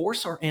try to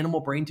force our animal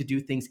brain to do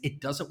things it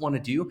doesn't want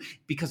to do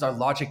because our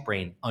logic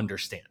brain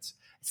understands.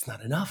 It's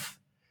not enough.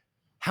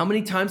 How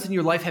many times in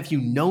your life have you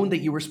known that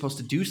you were supposed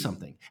to do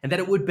something and that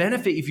it would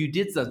benefit if you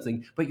did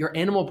something, but your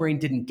animal brain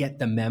didn't get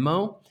the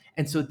memo,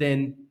 and so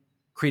then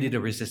created a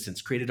resistance,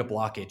 created a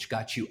blockage,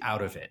 got you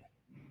out of it?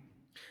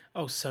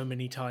 Oh, so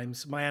many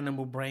times. My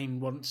animal brain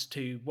wants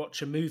to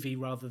watch a movie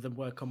rather than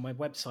work on my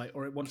website,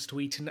 or it wants to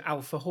eat an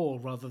alfajor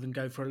rather than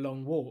go for a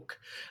long walk.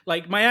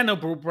 Like, my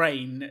animal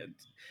brain,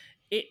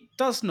 it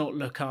does not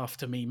look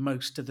after me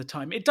most of the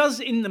time. It does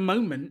in the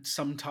moment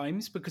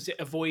sometimes because it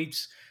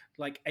avoids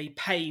like a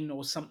pain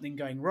or something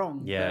going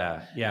wrong.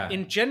 Yeah.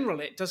 In general,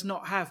 it does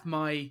not have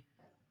my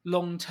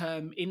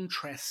long-term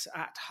interests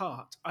at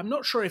heart. I'm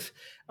not sure if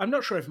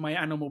my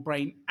animal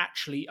brain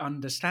actually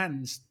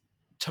understands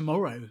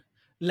tomorrow,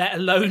 let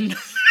alone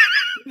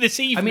this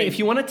evening. I mean, if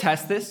you want to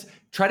test this,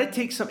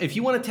 if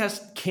you want to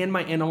test, can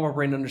my animal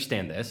brain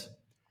understand this?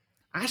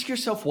 Ask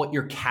yourself what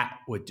your cat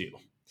would do.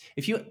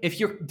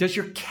 Does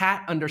your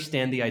cat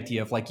understand the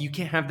idea of like, you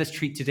can't have this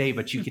treat today,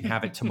 but you can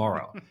have it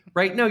tomorrow,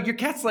 right? No, your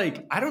cat's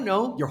like, I don't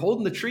know. You're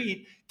holding the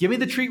treat. Give me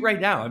the treat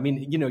right now. I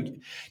mean,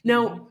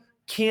 now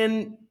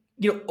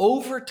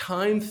over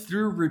time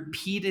through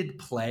repeated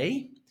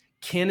play,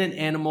 can an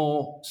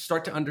animal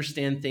start to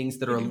understand things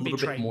that are a little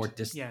bit more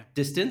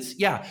distance?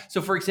 Yeah.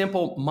 So for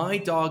example, my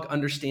dog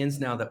understands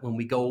now that when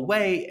we go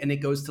away and it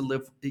goes to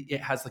live,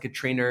 it has like a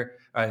trainer,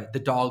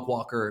 the dog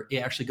walker, it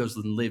actually goes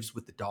and lives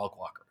with the dog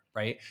walker,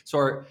 right?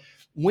 So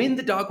when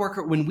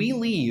we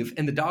leave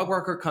and the dog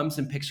walker comes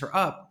and picks her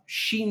up,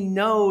 she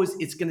knows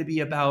it's going to be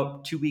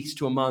about 2 weeks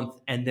to a month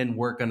and then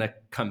we're going to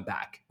come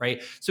back,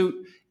 right? So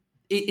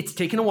it's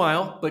taken a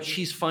while, but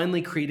she's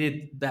finally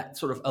created that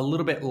sort of a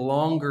little bit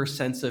longer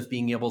sense of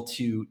being able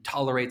to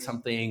tolerate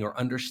something or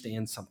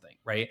understand something,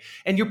 right?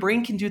 And your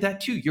brain can do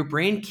that too. Your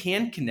brain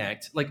can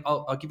connect. Like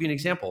I'll give you an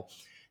example.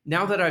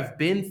 now that I've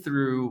been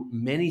through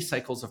many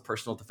cycles of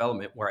personal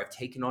development where I've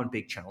taken on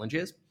big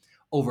challenges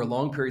over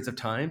long periods of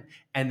time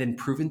and then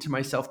proven to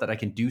myself that I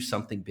can do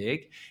something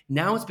big,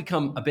 now it's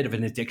become a bit of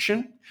an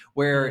addiction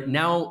where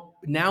now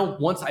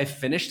once I've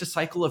finished a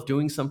cycle of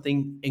doing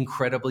something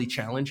incredibly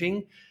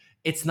challenging,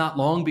 it's not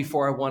long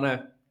before I want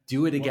to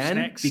do it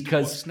again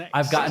because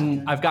I've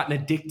gotten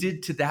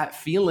addicted to that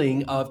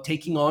feeling of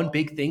taking on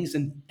big things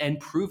and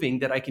proving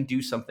that I can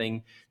do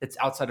something that's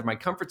outside of my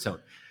comfort zone.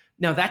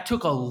 Now, that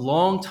took a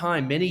long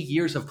time, many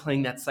years of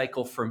playing that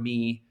cycle for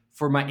me,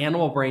 for my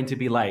animal brain to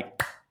be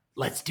like,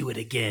 let's do it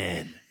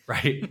again,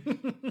 right?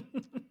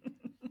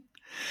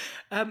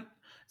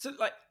 So,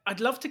 like,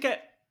 I'd love to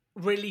get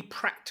really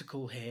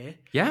practical here.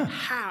 Yeah.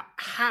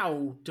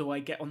 How do I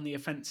get on the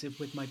offensive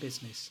with my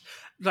business?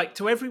 Like,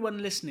 to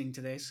everyone listening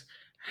to this,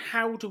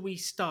 how do we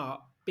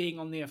start being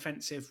on the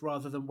offensive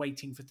rather than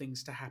waiting for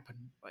things to happen?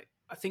 Like,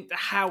 I think the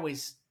how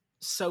is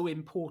so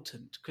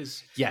important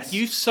because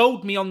you've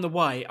sold me on the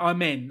why.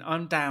 I'm in,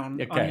 I'm down,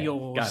 I'm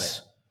yours. Got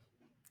it.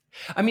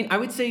 I mean, I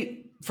would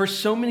say for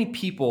so many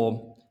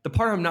people, the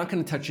part I'm not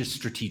going to touch is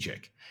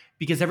strategic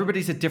because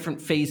everybody's at different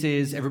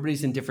phases.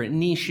 Everybody's in different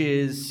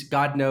niches.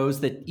 God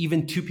knows that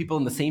even two people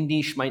in the same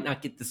niche might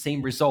not get the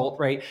same result,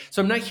 right?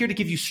 So I'm not here to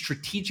give you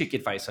strategic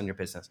advice on your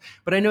business,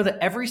 but I know that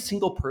every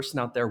single person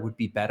out there would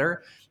be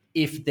better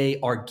if they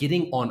are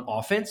getting on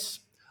offense,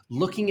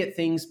 looking at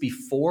things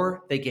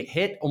before they get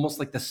hit, almost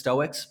like the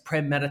Stoics,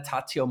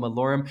 premeditatio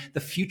malorum,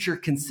 the future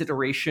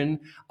consideration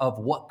of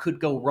what could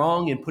go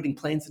wrong and putting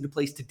plans into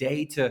place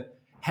today to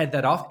head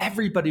that off.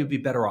 Everybody would be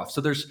better off. So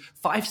there's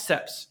 5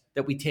 steps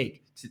that we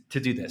take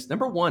to do this.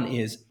 Number 1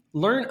 is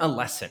learn a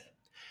lesson.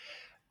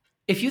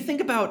 If you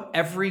think about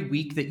every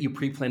week that you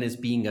pre-plan as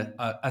being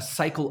a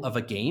cycle of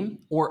a game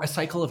or a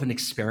cycle of an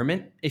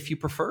experiment, if you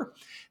prefer,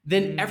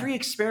 then every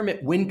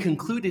experiment, when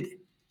concluded,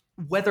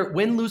 whether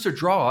win, lose, or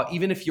draw,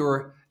 even if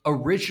your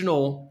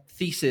original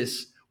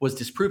thesis was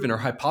disproven or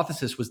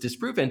hypothesis was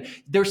disproven,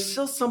 there's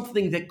still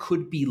something that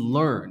could be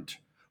learned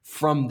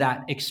from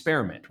that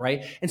experiment,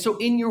 right? And so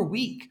in your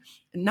week,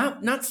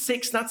 not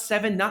 6, not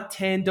 7, not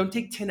 10, don't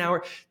take 10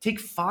 hours, take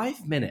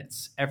 5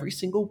 minutes every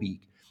single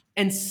week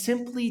and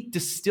simply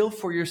distill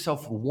for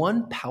yourself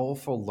one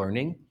powerful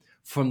learning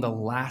from the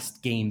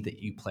last game that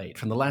you played,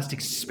 from the last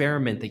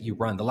experiment that you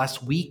run, the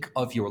last week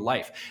of your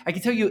life. I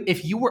can tell you,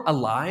 if you were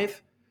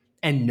alive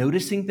and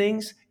noticing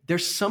things,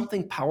 there's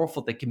something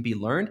powerful that can be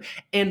learned.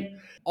 And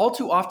all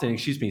too often,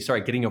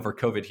 getting over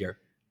COVID here.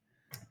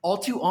 All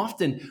too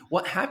often,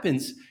 what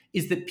happens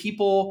is that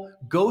people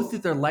go through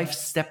their life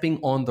stepping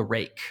on the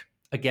rake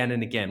again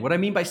and again. What I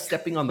mean by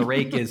stepping on the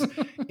rake is,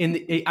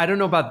 I don't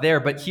know about there,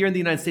 but here in the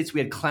United States, we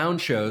had clown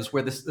shows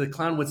where the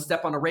clown would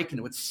step on a rake and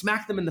it would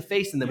smack them in the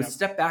face and they would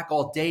step back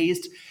all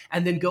dazed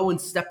and then go and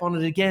step on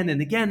it again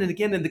and again and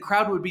again. And the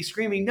crowd would be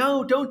screaming,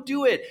 no, don't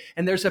do it.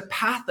 And there's a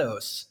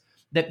pathos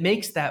that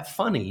makes that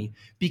funny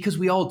because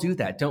we all do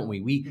that, don't we?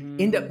 We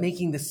end up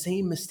making the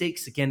same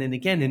mistakes again and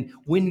again. And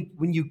when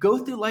you go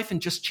through life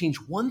and just change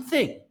one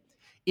thing,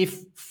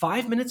 if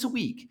 5 minutes a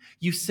week,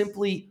 you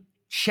simply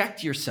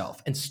checked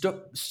yourself and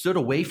stood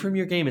away from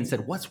your game and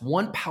said, what's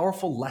one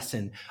powerful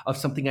lesson of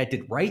something I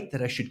did right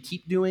that I should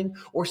keep doing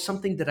or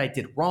something that I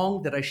did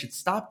wrong that I should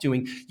stop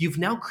doing? You've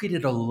now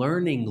created a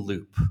learning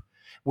loop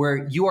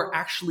where you are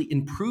actually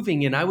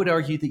improving. And I would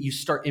argue that you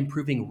start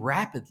improving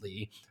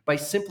rapidly by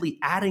simply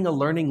adding a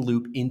learning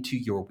loop into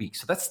your week.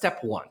 So that's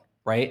step 1,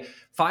 right?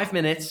 5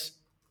 minutes,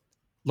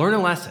 learn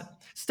a lesson.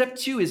 Step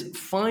 2 is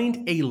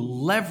find a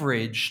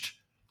leveraged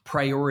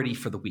priority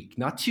for the week.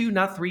 Not 2,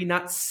 not 3,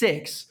 not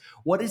 6.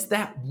 What is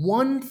that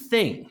one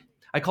thing?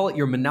 I call it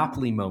your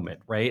Monopoly moment,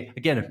 right?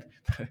 Again,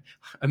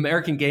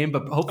 American game,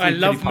 but hopefully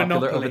pretty popular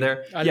Monopoly over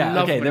there. I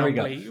love Monopoly. There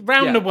we go.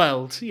 Round the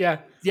world,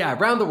 Yeah,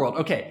 around the world.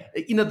 Okay.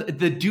 You know,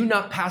 the do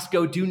not pass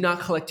go, do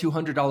not collect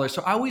 $200.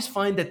 So I always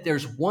find that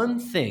there's one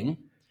thing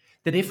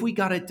that if we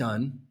got it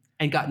done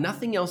and got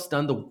nothing else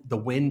done, the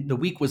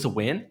week was a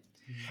win.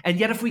 And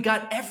yet if we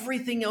got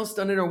everything else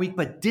done in our week,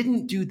 but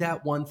didn't do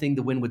that one thing,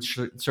 the win would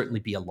certainly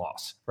be a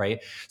loss, right?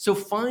 So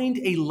find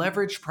a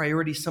leveraged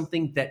priority,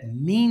 something that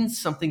means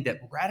something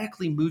that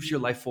radically moves your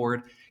life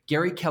forward.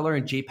 Gary Keller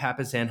and Jay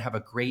Papasan have a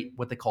great,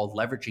 what they call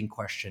leveraging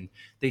question.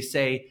 They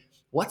say,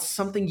 what's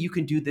something you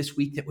can do this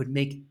week that would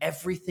make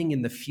everything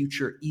in the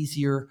future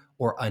easier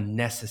or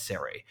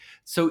unnecessary?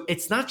 So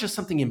it's not just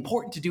something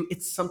important to do,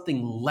 it's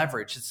something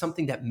leveraged. It's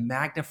something that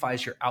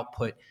magnifies your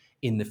output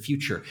in the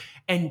future.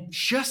 And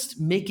just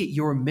make it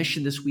your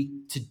mission this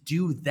week to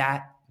do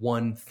that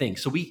one thing.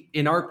 So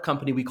in our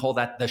company, we call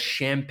that the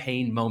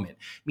champagne moment,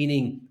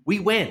 meaning we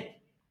win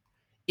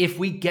if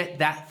we get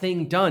that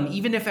thing done,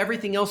 even if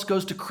everything else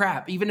goes to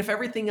crap, even if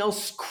everything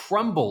else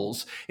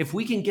crumbles. If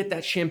we can get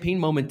that champagne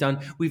moment done,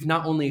 we've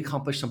not only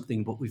accomplished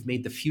something, but we've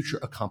made the future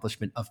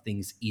accomplishment of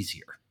things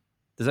easier.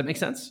 Does that make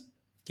sense?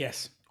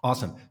 Yes.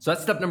 Awesome. So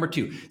that's step number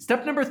 2.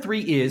 Step number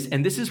 3 is,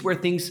 and this is where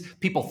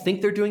people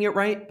think they're doing it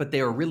right, but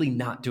they are really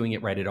not doing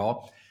it right at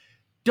all.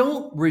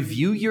 Don't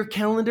review your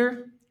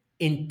calendar,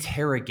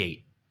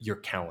 interrogate your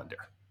calendar.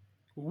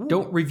 Ooh.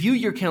 Don't review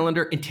your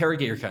calendar,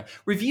 interrogate your calendar.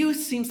 Review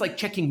seems like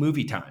checking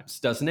movie times,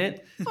 doesn't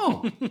it?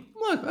 Oh,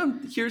 look,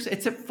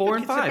 it's at 4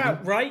 and 5. It's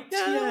about right.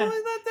 Yeah.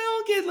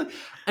 Okay.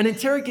 An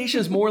interrogation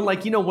is more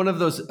like, one of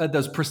those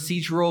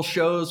procedural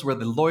shows where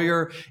the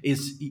lawyer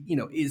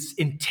is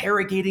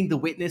interrogating the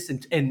witness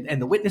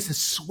and the witness is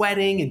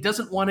sweating and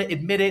doesn't want to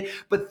admit it.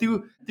 But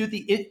through the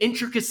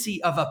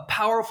intricacy of a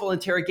powerful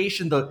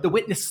interrogation, the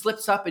witness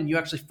slips up and you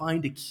actually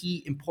find a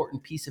key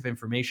important piece of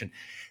information.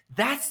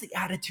 That's the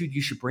attitude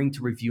you should bring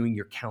to reviewing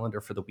your calendar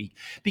for the week,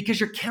 because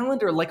your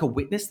calendar, like a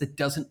witness that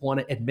doesn't want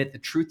to admit the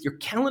truth, your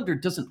calendar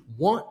doesn't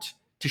want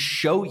to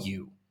show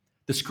you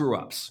the screw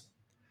ups,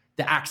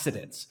 the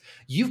accidents.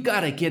 You've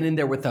got to get in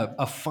there with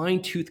a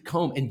fine-tooth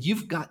comb and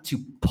you've got to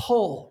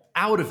pull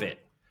out of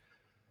it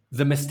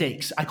the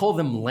mistakes. I call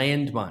them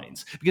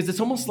landmines because it's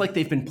almost like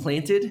they've been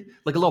planted,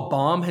 like a little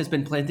bomb has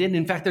been planted.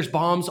 In fact, there's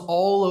bombs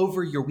all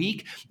over your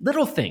week.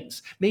 Little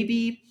things.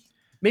 Maybe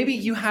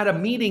you had a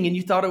meeting and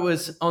you thought it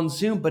was on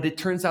Zoom, but it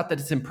turns out that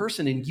it's in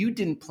person and you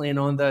didn't plan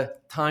on the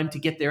time to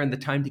get there and the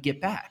time to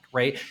get back,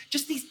 right?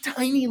 Just these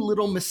tiny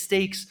little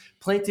mistakes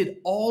planted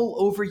all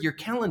over your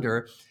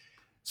calendar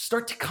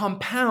start to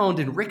compound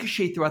and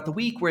ricochet throughout the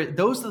week, where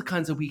those are the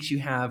kinds of weeks you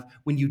have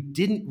when you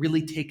didn't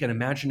really take an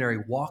imaginary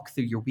walk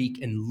through your week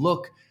and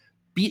look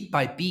beat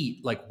by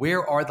beat, like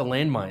where are the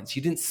landmines?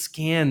 You didn't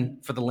scan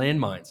for the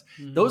landmines.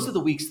 Those are the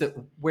weeks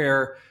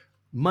where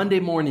Monday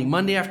morning,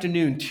 Monday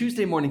afternoon,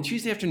 Tuesday morning,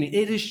 Tuesday afternoon,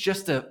 it is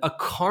just a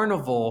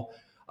carnival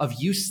of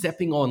you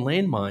stepping on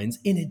landmines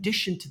in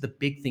addition to the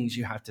big things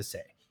you have to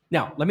say.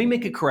 Now, let me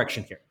make a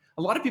correction here.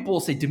 A lot of people will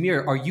say,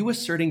 Damir, are you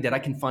asserting that I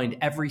can find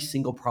every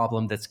single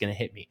problem that's going to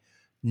hit me?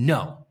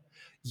 No.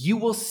 You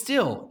will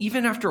still,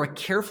 even after a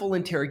careful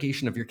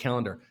interrogation of your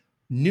calendar,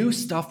 new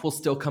stuff will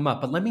still come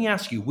up. But let me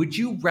ask you, would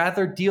you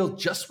rather deal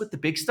just with the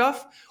big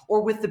stuff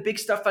or with the big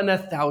stuff and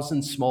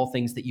 1,000 small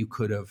things that you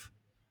could have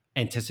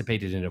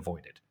anticipated and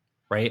avoided,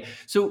 right?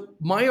 So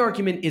my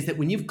argument is that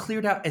when you've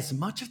cleared out as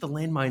much of the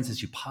landmines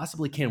as you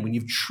possibly can, when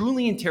you've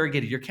truly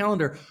interrogated your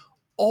calendar,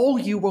 all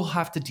you will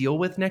have to deal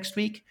with next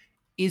week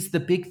is the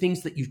big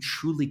things that you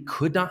truly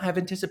could not have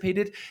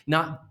anticipated,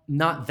 not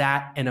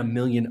that and a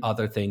million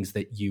other things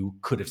that you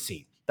could have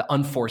seen, the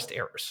unforced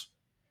errors.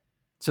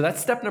 So that's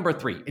step number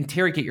 3,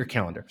 interrogate your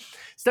calendar.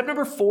 Step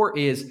number 4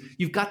 is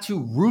you've got to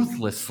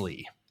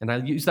ruthlessly, and I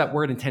use that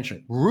word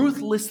intentionally,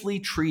 ruthlessly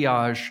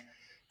triage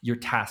your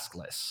task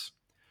lists.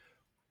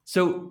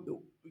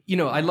 So,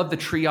 I love the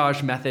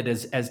triage method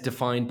as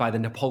defined by the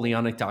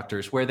Napoleonic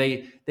doctors, where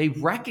they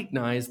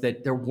recognize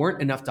that there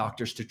weren't enough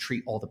doctors to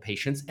treat all the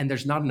patients and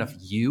there's not enough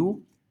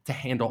you to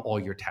handle all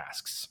your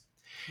tasks.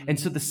 And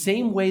so the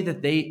same way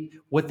that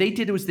what they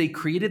did was they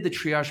created the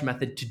triage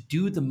method to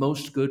do the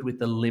most good with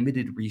the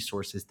limited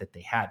resources that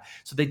they had.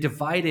 So they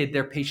divided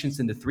their patients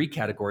into 3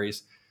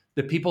 categories: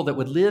 the people that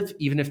would live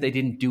even if they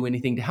didn't do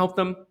anything to help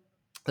them,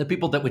 the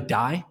people that would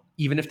die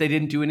even if they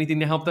didn't do anything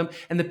to help them,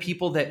 and the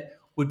people that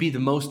would be the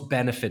most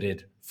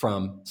benefited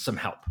from some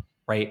help,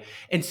 right?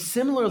 And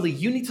similarly,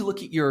 you need to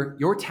look at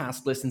your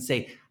task list and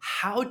say,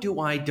 how do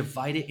I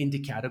divide it into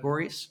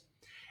categories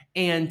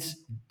and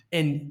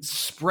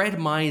spread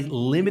my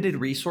limited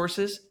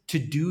resources to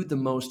do the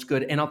most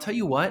good? And I'll tell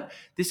you what,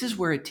 this is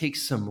where it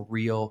takes some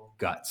real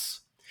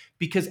guts,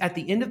 because at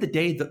the end of the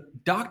day, the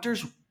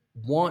doctors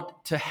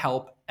want to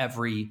help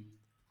every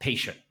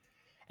patient.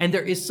 And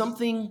there is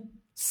something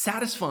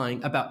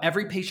satisfying about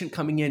every patient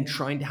coming in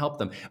trying to help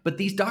them. But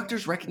these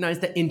doctors recognize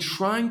that in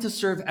trying to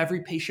serve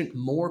every patient,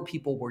 more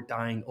people were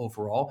dying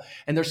overall.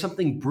 And there's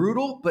something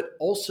brutal, but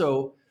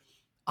also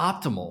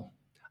optimal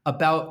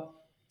about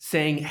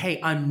saying, hey,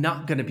 I'm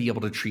not going to be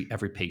able to treat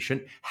every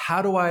patient.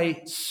 How do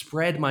I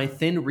spread my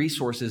thin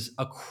resources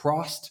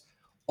across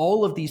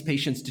all of these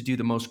patients to do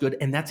the most good?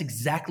 And that's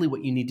exactly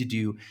what you need to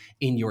do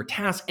in your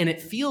task. And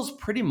it feels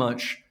pretty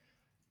much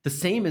the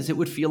same as it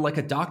would feel like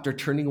a doctor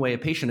turning away a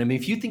patient. I mean,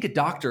 if you think a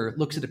doctor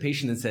looks at a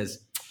patient and says,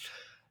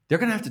 they're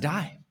going to have to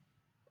die,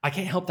 I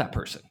can't help that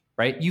person,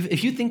 right?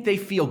 If you think they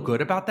feel good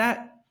about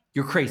that,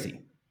 you're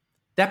crazy.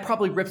 That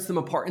probably rips them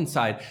apart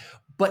inside,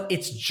 but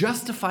it's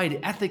justified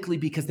ethically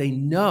because they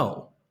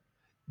know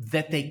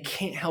that they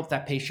can't help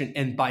that patient,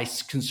 and by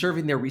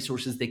conserving their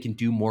resources, they can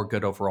do more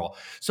good overall.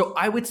 So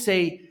I would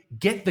say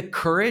get the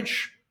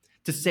courage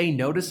to say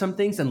no to some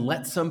things and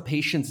let some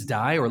patients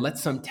die or let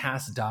some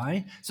tasks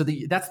die. So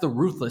that's the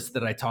ruthless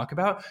that I talk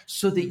about,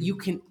 so that you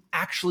can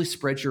actually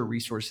spread your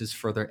resources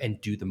further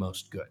and do the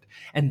most good.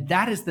 And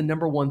that is the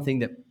number one thing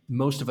that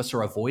most of us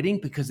are avoiding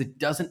because it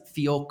doesn't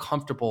feel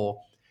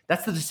comfortable.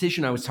 That's the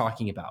decision I was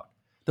talking about.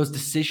 Those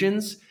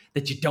decisions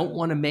that you don't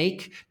want to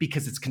make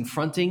because it's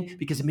confronting,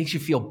 because it makes you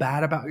feel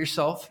bad about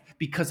yourself,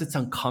 because it's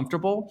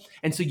uncomfortable.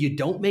 And so you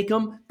don't make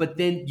them, but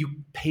then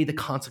you pay the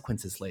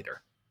consequences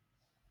later.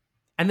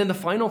 And then the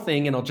final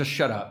thing, and I'll just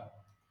shut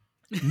up,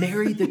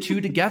 marry the two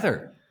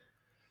together.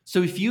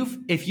 So if you've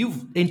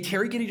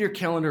interrogated your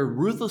calendar,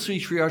 ruthlessly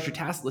triage your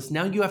task list,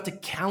 now you have to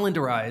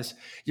calendarize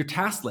your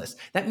task list.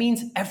 That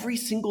means every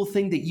single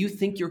thing that you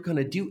think you're going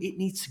to do, it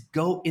needs to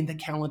go in the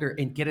calendar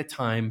and get a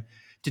time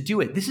to do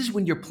it. This is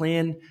when your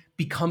plan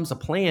becomes a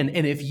plan.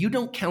 And if you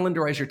don't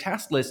calendarize your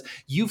task list,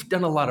 you've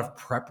done a lot of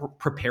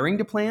preparing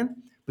to plan,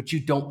 but you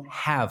don't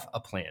have a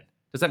plan.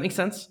 Does that make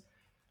sense?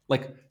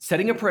 Like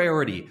setting a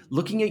priority,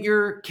 looking at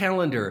your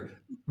calendar,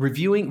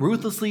 reviewing,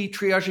 ruthlessly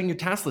triaging your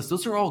task list.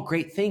 Those are all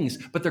great things,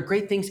 but they're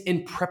great things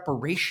in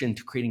preparation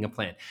to creating a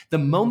plan. The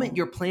moment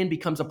your plan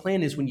becomes a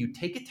plan is when you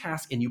take a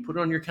task and you put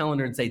it on your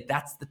calendar and say,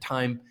 that's the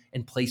time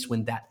and place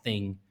when that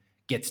thing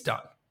gets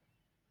done.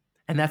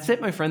 And that's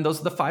it, my friend. Those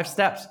are the 5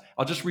 steps.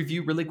 I'll just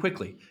review really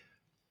quickly.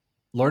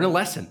 Learn a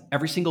lesson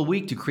every single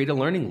week to create a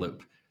learning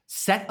loop.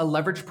 Set a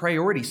leverage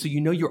priority so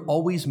you know you're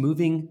always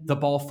moving the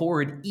ball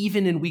forward,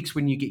 even in weeks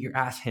when you get your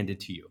ass handed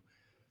to you.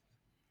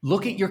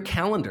 Look at your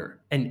calendar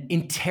and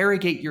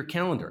interrogate your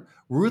calendar.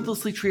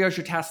 Ruthlessly triage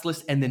your task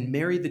list and then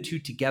marry the two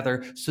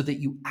together so that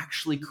you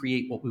actually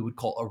create what we would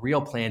call a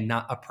real plan,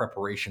 not a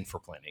preparation for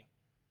planning.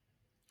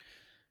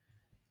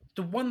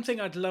 The one thing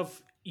I'd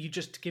love you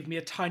just to give me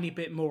a tiny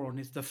bit more on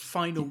is the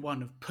final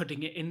one of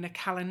putting it in the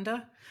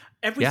calendar.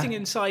 Everything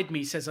inside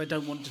me says I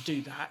don't want to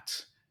do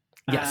that.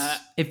 Yes,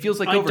 it feels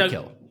like overkill. I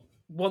don't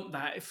want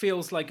that. It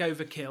feels like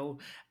overkill.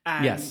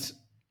 And yes.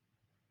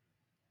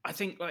 I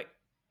think, like,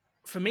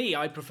 for me,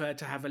 I prefer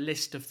to have a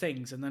list of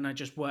things and then I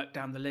just work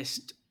down the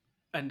list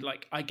and,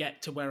 like, I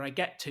get to where I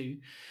get to.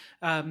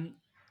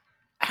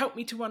 Help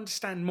me to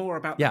understand more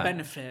about the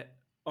benefit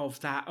of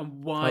that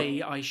and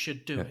why I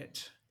should do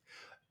it.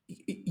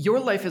 Your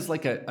life is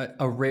like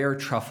a rare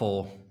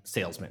truffle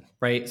salesman,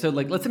 right? So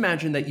like, let's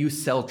imagine that you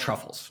sell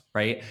truffles,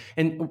 right?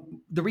 And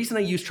the reason I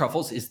use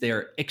truffles is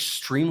they're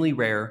extremely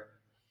rare,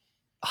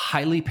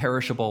 highly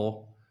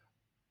perishable,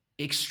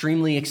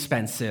 extremely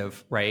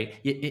expensive, right?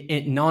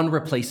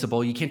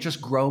 Non-replaceable. You can't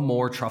just grow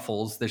more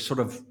truffles. There's sort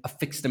of a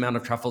fixed amount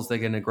of truffles they're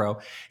going to grow.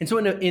 And so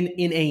in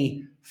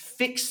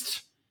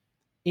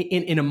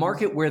a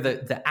market where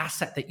the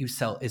asset that you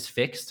sell is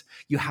fixed,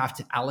 you have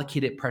to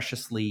allocate it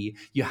preciously.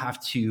 You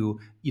have to,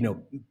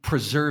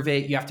 preserve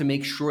it. You have to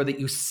make sure that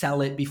you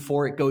sell it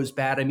before it goes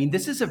bad. I mean,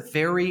 this is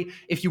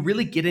if you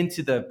really get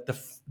into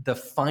the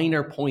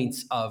finer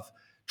points of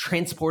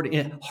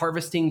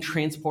harvesting,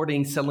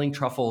 transporting, selling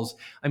truffles,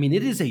 I mean,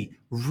 it is a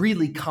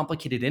really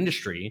complicated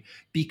industry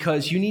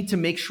because you need to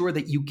make sure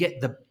that you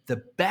get the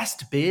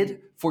best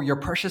bid for your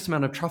precious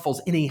amount of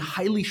truffles in a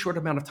highly short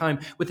amount of time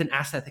with an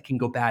asset that can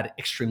go bad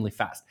extremely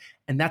fast.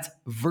 And that's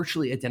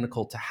virtually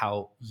identical to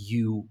how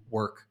you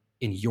work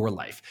in your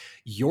life.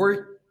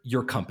 Your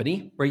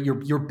company, right?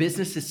 Your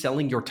business is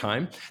selling your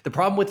time. The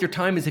problem with your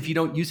time is if you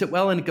don't use it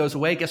well and it goes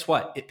away, guess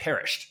what? It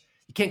perished.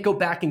 You can't go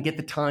back and get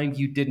the time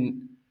you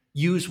didn't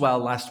use well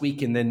last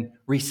week and then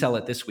resell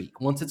it this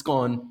week. Once it's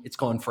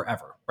gone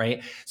forever,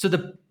 right? So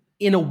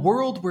in a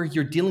world where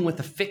you're dealing with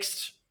a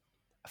fixed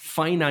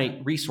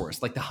finite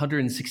resource like the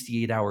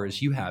 168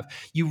 hours you have,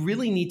 you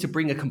really need to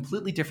bring a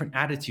completely different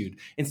attitude.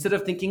 Instead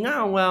of thinking,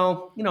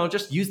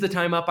 just use the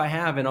time up I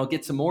have and I'll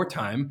get some more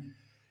time.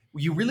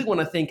 You really want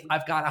to think,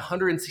 I've got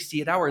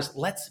 168 hours.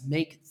 Let's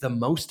make the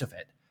most of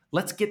it.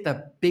 Let's get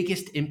the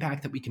biggest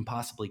impact that we can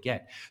possibly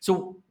get.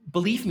 So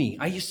believe me,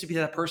 I used to be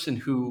that person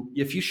who,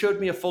 if you showed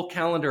me a full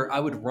calendar,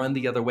 I would run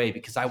the other way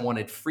because I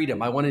wanted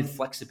freedom. I wanted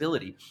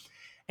flexibility.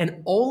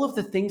 And all of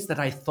the things that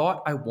I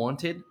thought I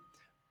wanted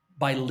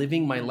by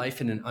living my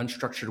life in an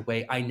unstructured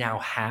way, I now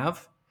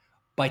have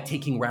by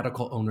taking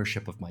radical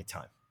ownership of my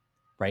time,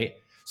 right?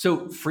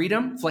 So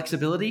freedom,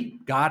 flexibility,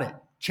 got it.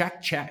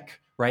 Check,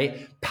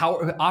 right?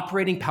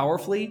 Operating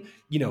powerfully,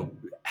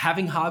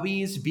 having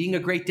hobbies, being a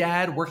great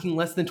dad, working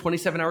less than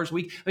 27 hours a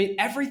week. I mean,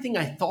 everything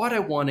I thought I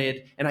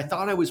wanted and I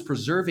thought I was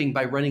preserving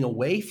by running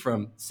away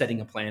from setting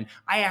a plan,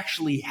 I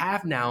actually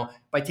have now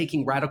by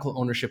taking radical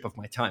ownership of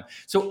my time.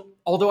 So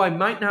although I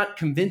might not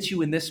convince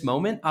you in this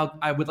moment,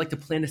 I would like to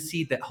plant a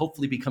seed that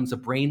hopefully becomes a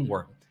brain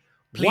worm.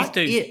 Please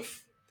do.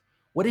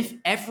 What if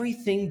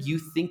everything you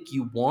think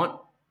you want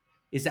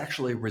is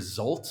actually a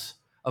result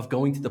of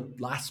going to the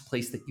last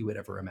place that you would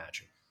ever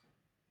imagine?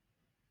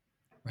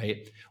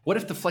 Right? What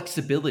if the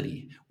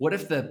flexibility? What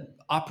if the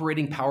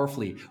operating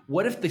powerfully?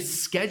 What if the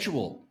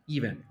schedule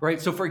even,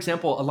 right? So for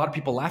example, a lot of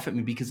people laugh at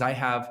me because I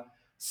have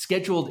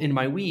scheduled in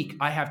my week,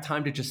 I have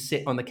time to just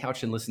sit on the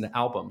couch and listen to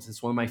albums.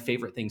 It's one of my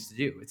favorite things to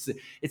do.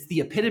 It's the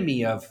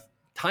epitome of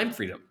time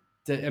freedom.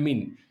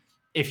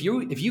 If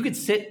you could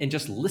sit and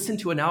just listen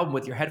to an album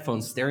with your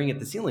headphones staring at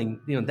the ceiling,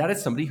 that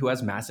is somebody who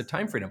has massive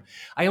time freedom.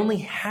 I only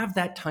have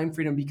that time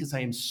freedom because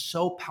I am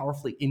so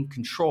powerfully in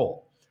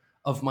control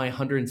of my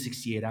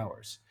 168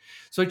 hours.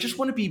 So I just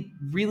want to be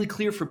really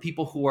clear for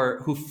people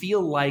who feel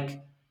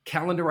like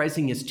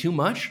calendarizing is too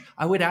much.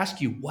 I would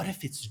ask you, what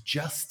if it's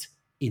just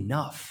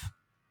enough?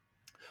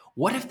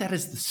 What if that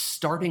is the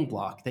starting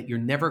block that you're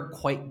never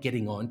quite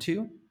getting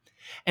onto?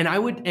 And I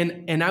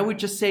would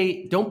just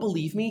say, don't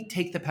believe me,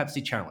 take the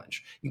Pepsi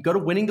challenge. You go to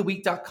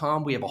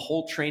winningtheweek.com. We have a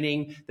whole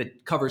training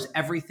that covers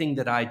everything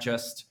that I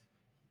just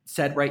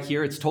said right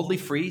here. It's totally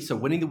free. So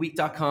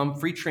winningtheweek.com,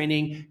 free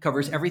training,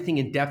 covers everything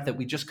in depth that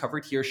we just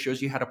covered here,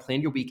 shows you how to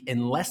plan your week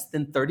in less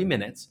than 30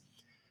 minutes.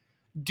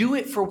 Do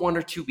it for 1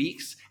 or 2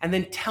 weeks, and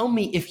then tell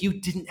me if you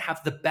didn't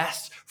have the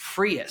best,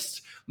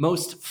 freest,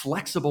 most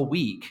flexible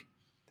week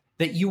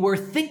that you were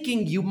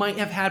thinking you might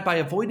have had by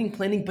avoiding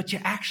planning, but you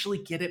actually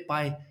get it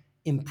by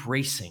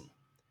embracing.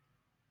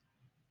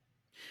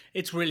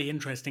 It's really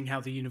interesting how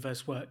the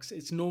universe works.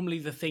 It's normally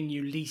the thing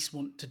you least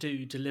want to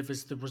do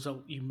delivers the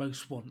result you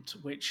most want,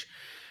 which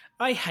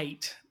I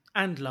hate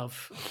and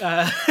love.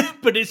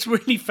 But it's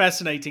really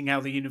fascinating how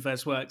the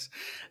universe works.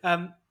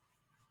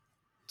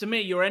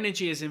 Damir, your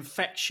energy is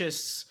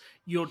infectious.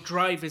 Your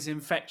drive is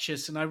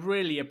infectious. And I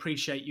really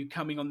appreciate you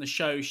coming on the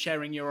show,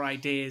 sharing your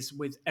ideas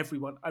with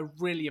everyone. I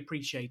really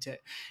appreciate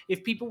it.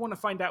 If people want to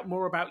find out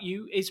more about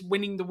you, is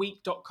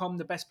winningtheweek.com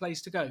the best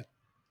place to go?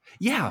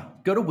 Yeah,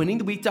 go to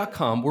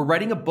winningtheweek.com. We're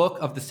writing a book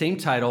of the same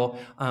title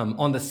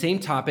on the same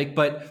topic.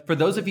 But for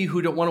those of you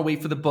who don't want to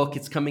wait for the book,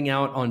 it's coming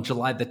out on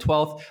July the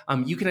 12th.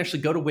 You can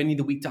actually go to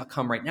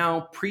winningtheweek.com right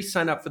now,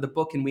 pre-sign up for the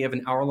book, and we have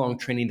an hour-long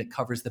training that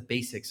covers the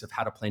basics of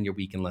how to plan your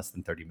week in less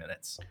than 30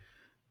 minutes.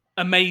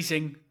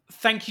 Amazing.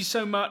 Thank you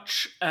so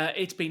much.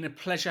 It's been a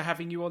pleasure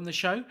having you on the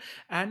show.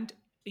 And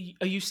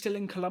are you still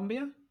in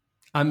Colombia?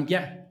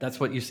 Yeah, that's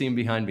what you're seeing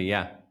behind me.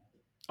 Yeah.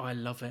 I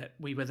love it.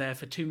 We were there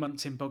for 2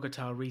 months in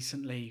Bogota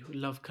recently.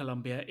 Love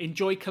Colombia.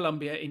 Enjoy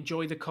Colombia.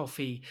 Enjoy the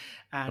coffee.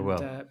 And I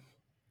will.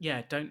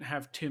 Don't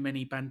have too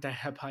many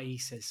bandeja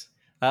paises.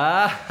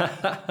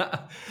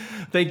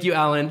 Thank you,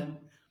 Alan.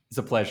 It's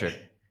a pleasure.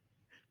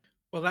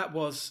 Well, that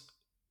was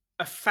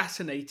a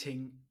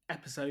fascinating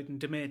episode,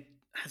 and Damir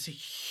has a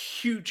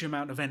huge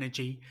amount of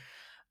energy.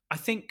 I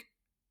think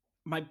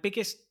my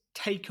biggest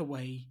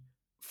takeaway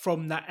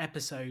from that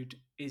episode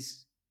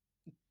is,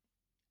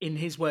 in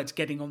his words,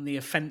 getting on the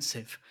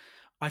offensive.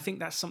 I think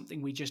that's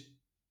something we just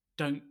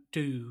don't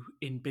do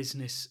in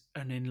business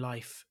and in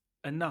life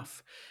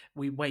enough.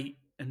 We wait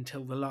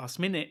until the last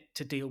minute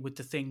to deal with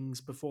the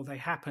things before they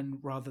happen,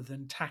 rather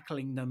than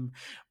tackling them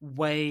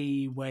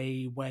way,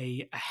 way,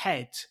 way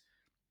ahead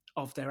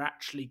of they're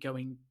actually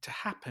going to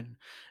happen.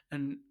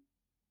 And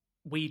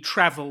we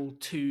travel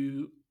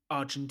to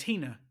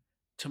Argentina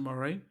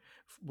tomorrow.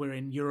 We're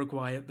in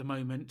Uruguay at the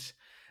moment,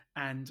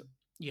 and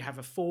you have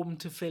a form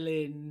to fill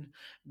in.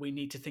 We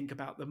need to think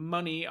about the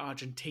money.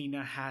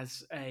 Argentina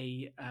has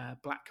a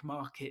black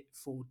market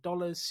for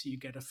dollars, so you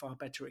get a far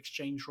better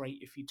exchange rate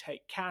if you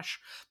take cash.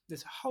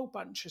 There's a whole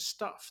bunch of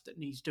stuff that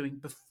needs doing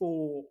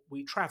before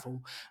we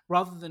travel,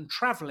 rather than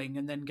traveling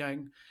and then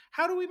going,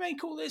 how do we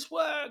make all this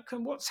work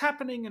and what's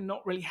happening, and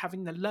not really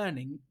having the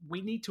learning.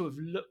 We need to have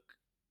looked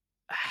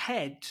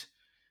ahead,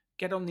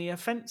 get on the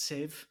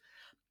offensive,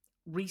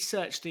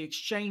 research the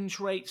exchange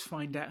rates,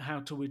 find out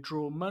how to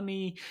withdraw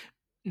money,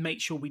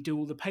 make sure we do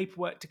all the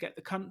paperwork to get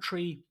the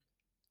country.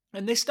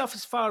 And this stuff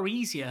is far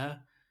easier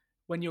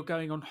when you're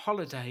going on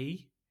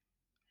holiday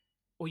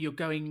or you're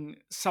going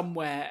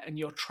somewhere and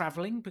you're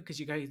traveling, because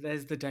you go,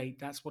 there's the date,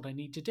 that's what I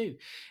need to do.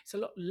 It's a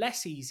lot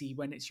less easy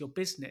when it's your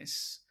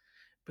business,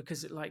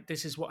 because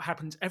this is what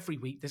happens every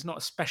week. There's not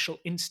a special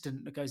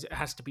instant that goes, it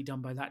has to be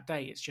done by that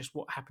day. It's just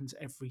what happens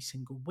every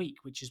single week,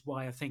 which is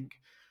why I think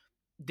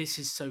this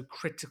is so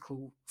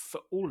critical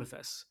for all of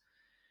us.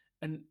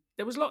 And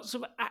there was lots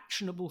of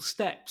actionable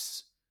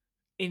steps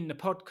in the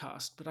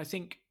podcast, but I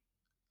think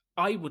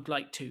I would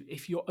like to,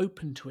 if you're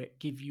open to it,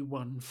 give you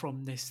one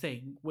from this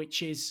thing,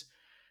 which is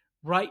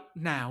right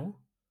now,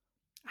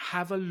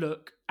 have a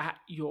look at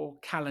your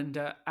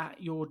calendar,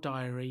 at your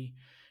diary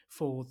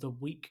for the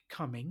week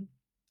coming,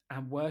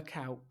 and work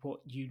out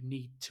what you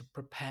need to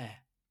prepare.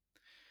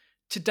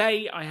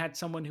 Today, I had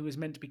someone who was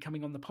meant to be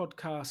coming on the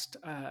podcast,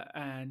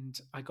 and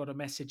I got a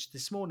message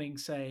this morning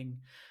saying,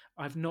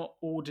 I've not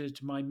ordered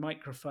my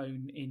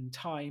microphone in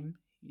time.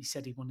 He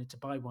said he wanted to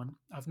buy one.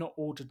 I've not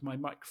ordered my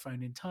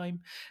microphone in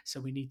time,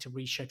 so we need to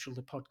reschedule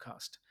the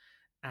podcast.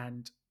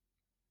 And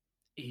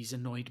he's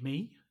annoyed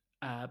me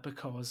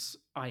because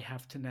I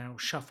have to now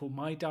shuffle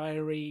my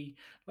diary.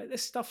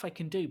 There's stuff I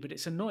can do, but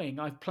it's annoying.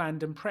 I've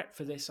planned and prepped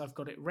for this. I've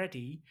got it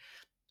ready.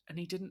 And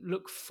he didn't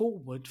look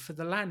forward for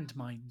the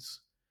landmines.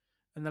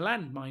 And the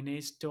landmine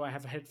is, do I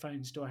have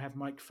headphones? Do I have a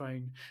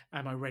microphone?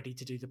 Am I ready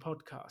to do the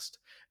podcast?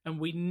 And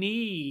we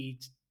need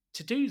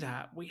to do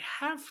that. We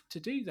have to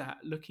do that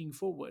looking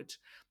forward.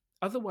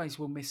 Otherwise,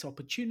 we'll miss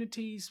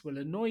opportunities, we'll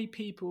annoy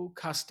people,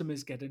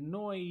 customers get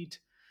annoyed.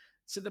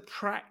 So the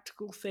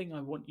practical thing I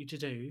want you to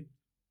do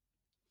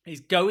is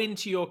go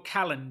into your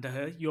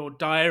calendar, your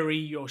diary,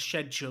 your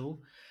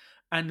schedule,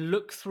 and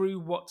look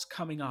through what's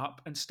coming up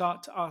and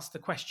start to ask the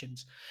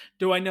questions.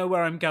 Do I know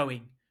where I'm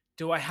going?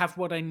 Do I have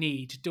what I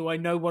need? Do I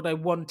know what I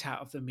want out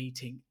of the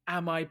meeting?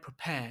 Am I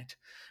prepared?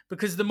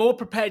 Because the more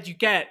prepared you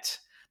get,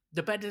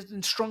 the better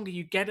and stronger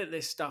you get at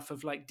this stuff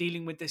of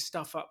dealing with this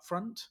stuff up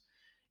front.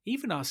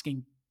 Even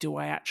asking, do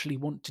I actually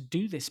want to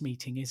do this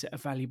meeting? Is it a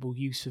valuable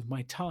use of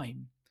my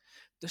time?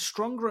 The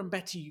stronger and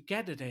better you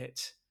get at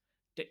it,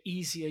 the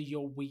easier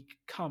your week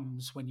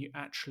comes when you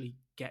actually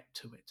get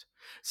to it.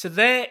 So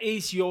there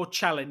is your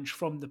challenge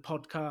from the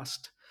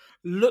podcast.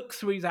 Look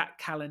through that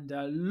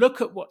calendar,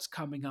 look at what's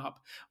coming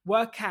up,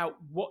 work out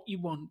what you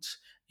want,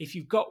 if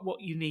you've got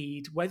what you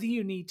need, whether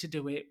you need to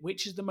do it,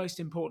 which is the most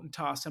important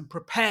task, and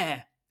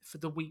prepare for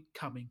the week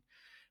coming.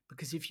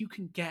 Because if you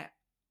can get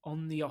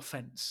on the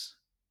offense,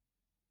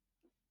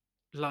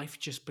 life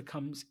just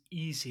becomes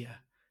easier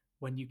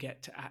when you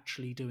get to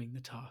actually doing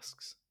the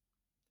tasks.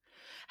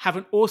 Have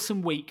an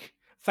awesome week.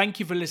 Thank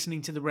you for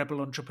listening to The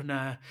Rebel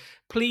Entrepreneur.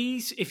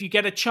 Please, if you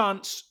get a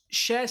chance,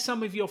 share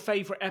some of your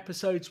favorite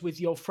episodes with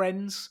your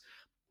friends.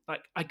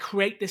 I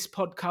create this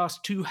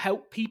podcast to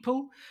help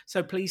people,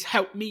 so please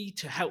help me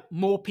to help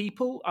more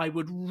people. I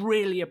would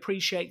really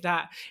appreciate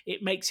that.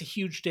 It makes a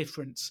huge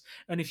difference.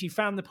 And if you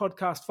found the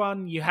podcast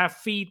fun, you have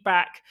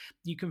feedback,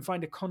 you can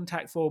find a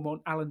contact form on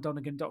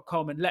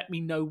alandonegan.com and let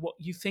me know what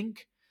you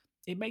think.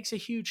 It makes a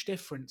huge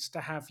difference to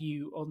have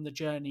you on the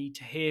journey,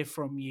 to hear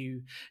from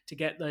you, to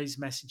get those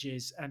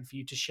messages, and for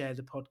you to share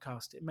the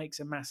podcast. It makes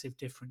a massive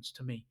difference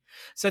to me.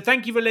 So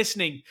thank you for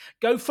listening.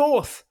 Go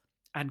forth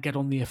and get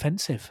on the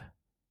offensive.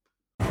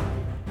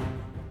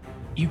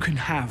 You can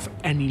have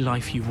any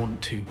life you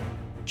want to.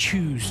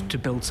 Choose to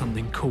build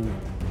something cool.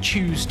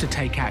 Choose to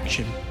take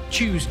action.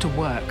 Choose to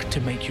work to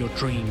make your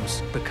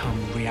dreams become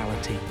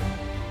reality.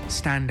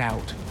 Stand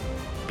out.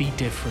 Be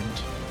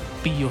different.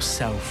 Be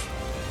yourself.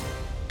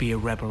 Be a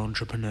rebel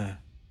entrepreneur.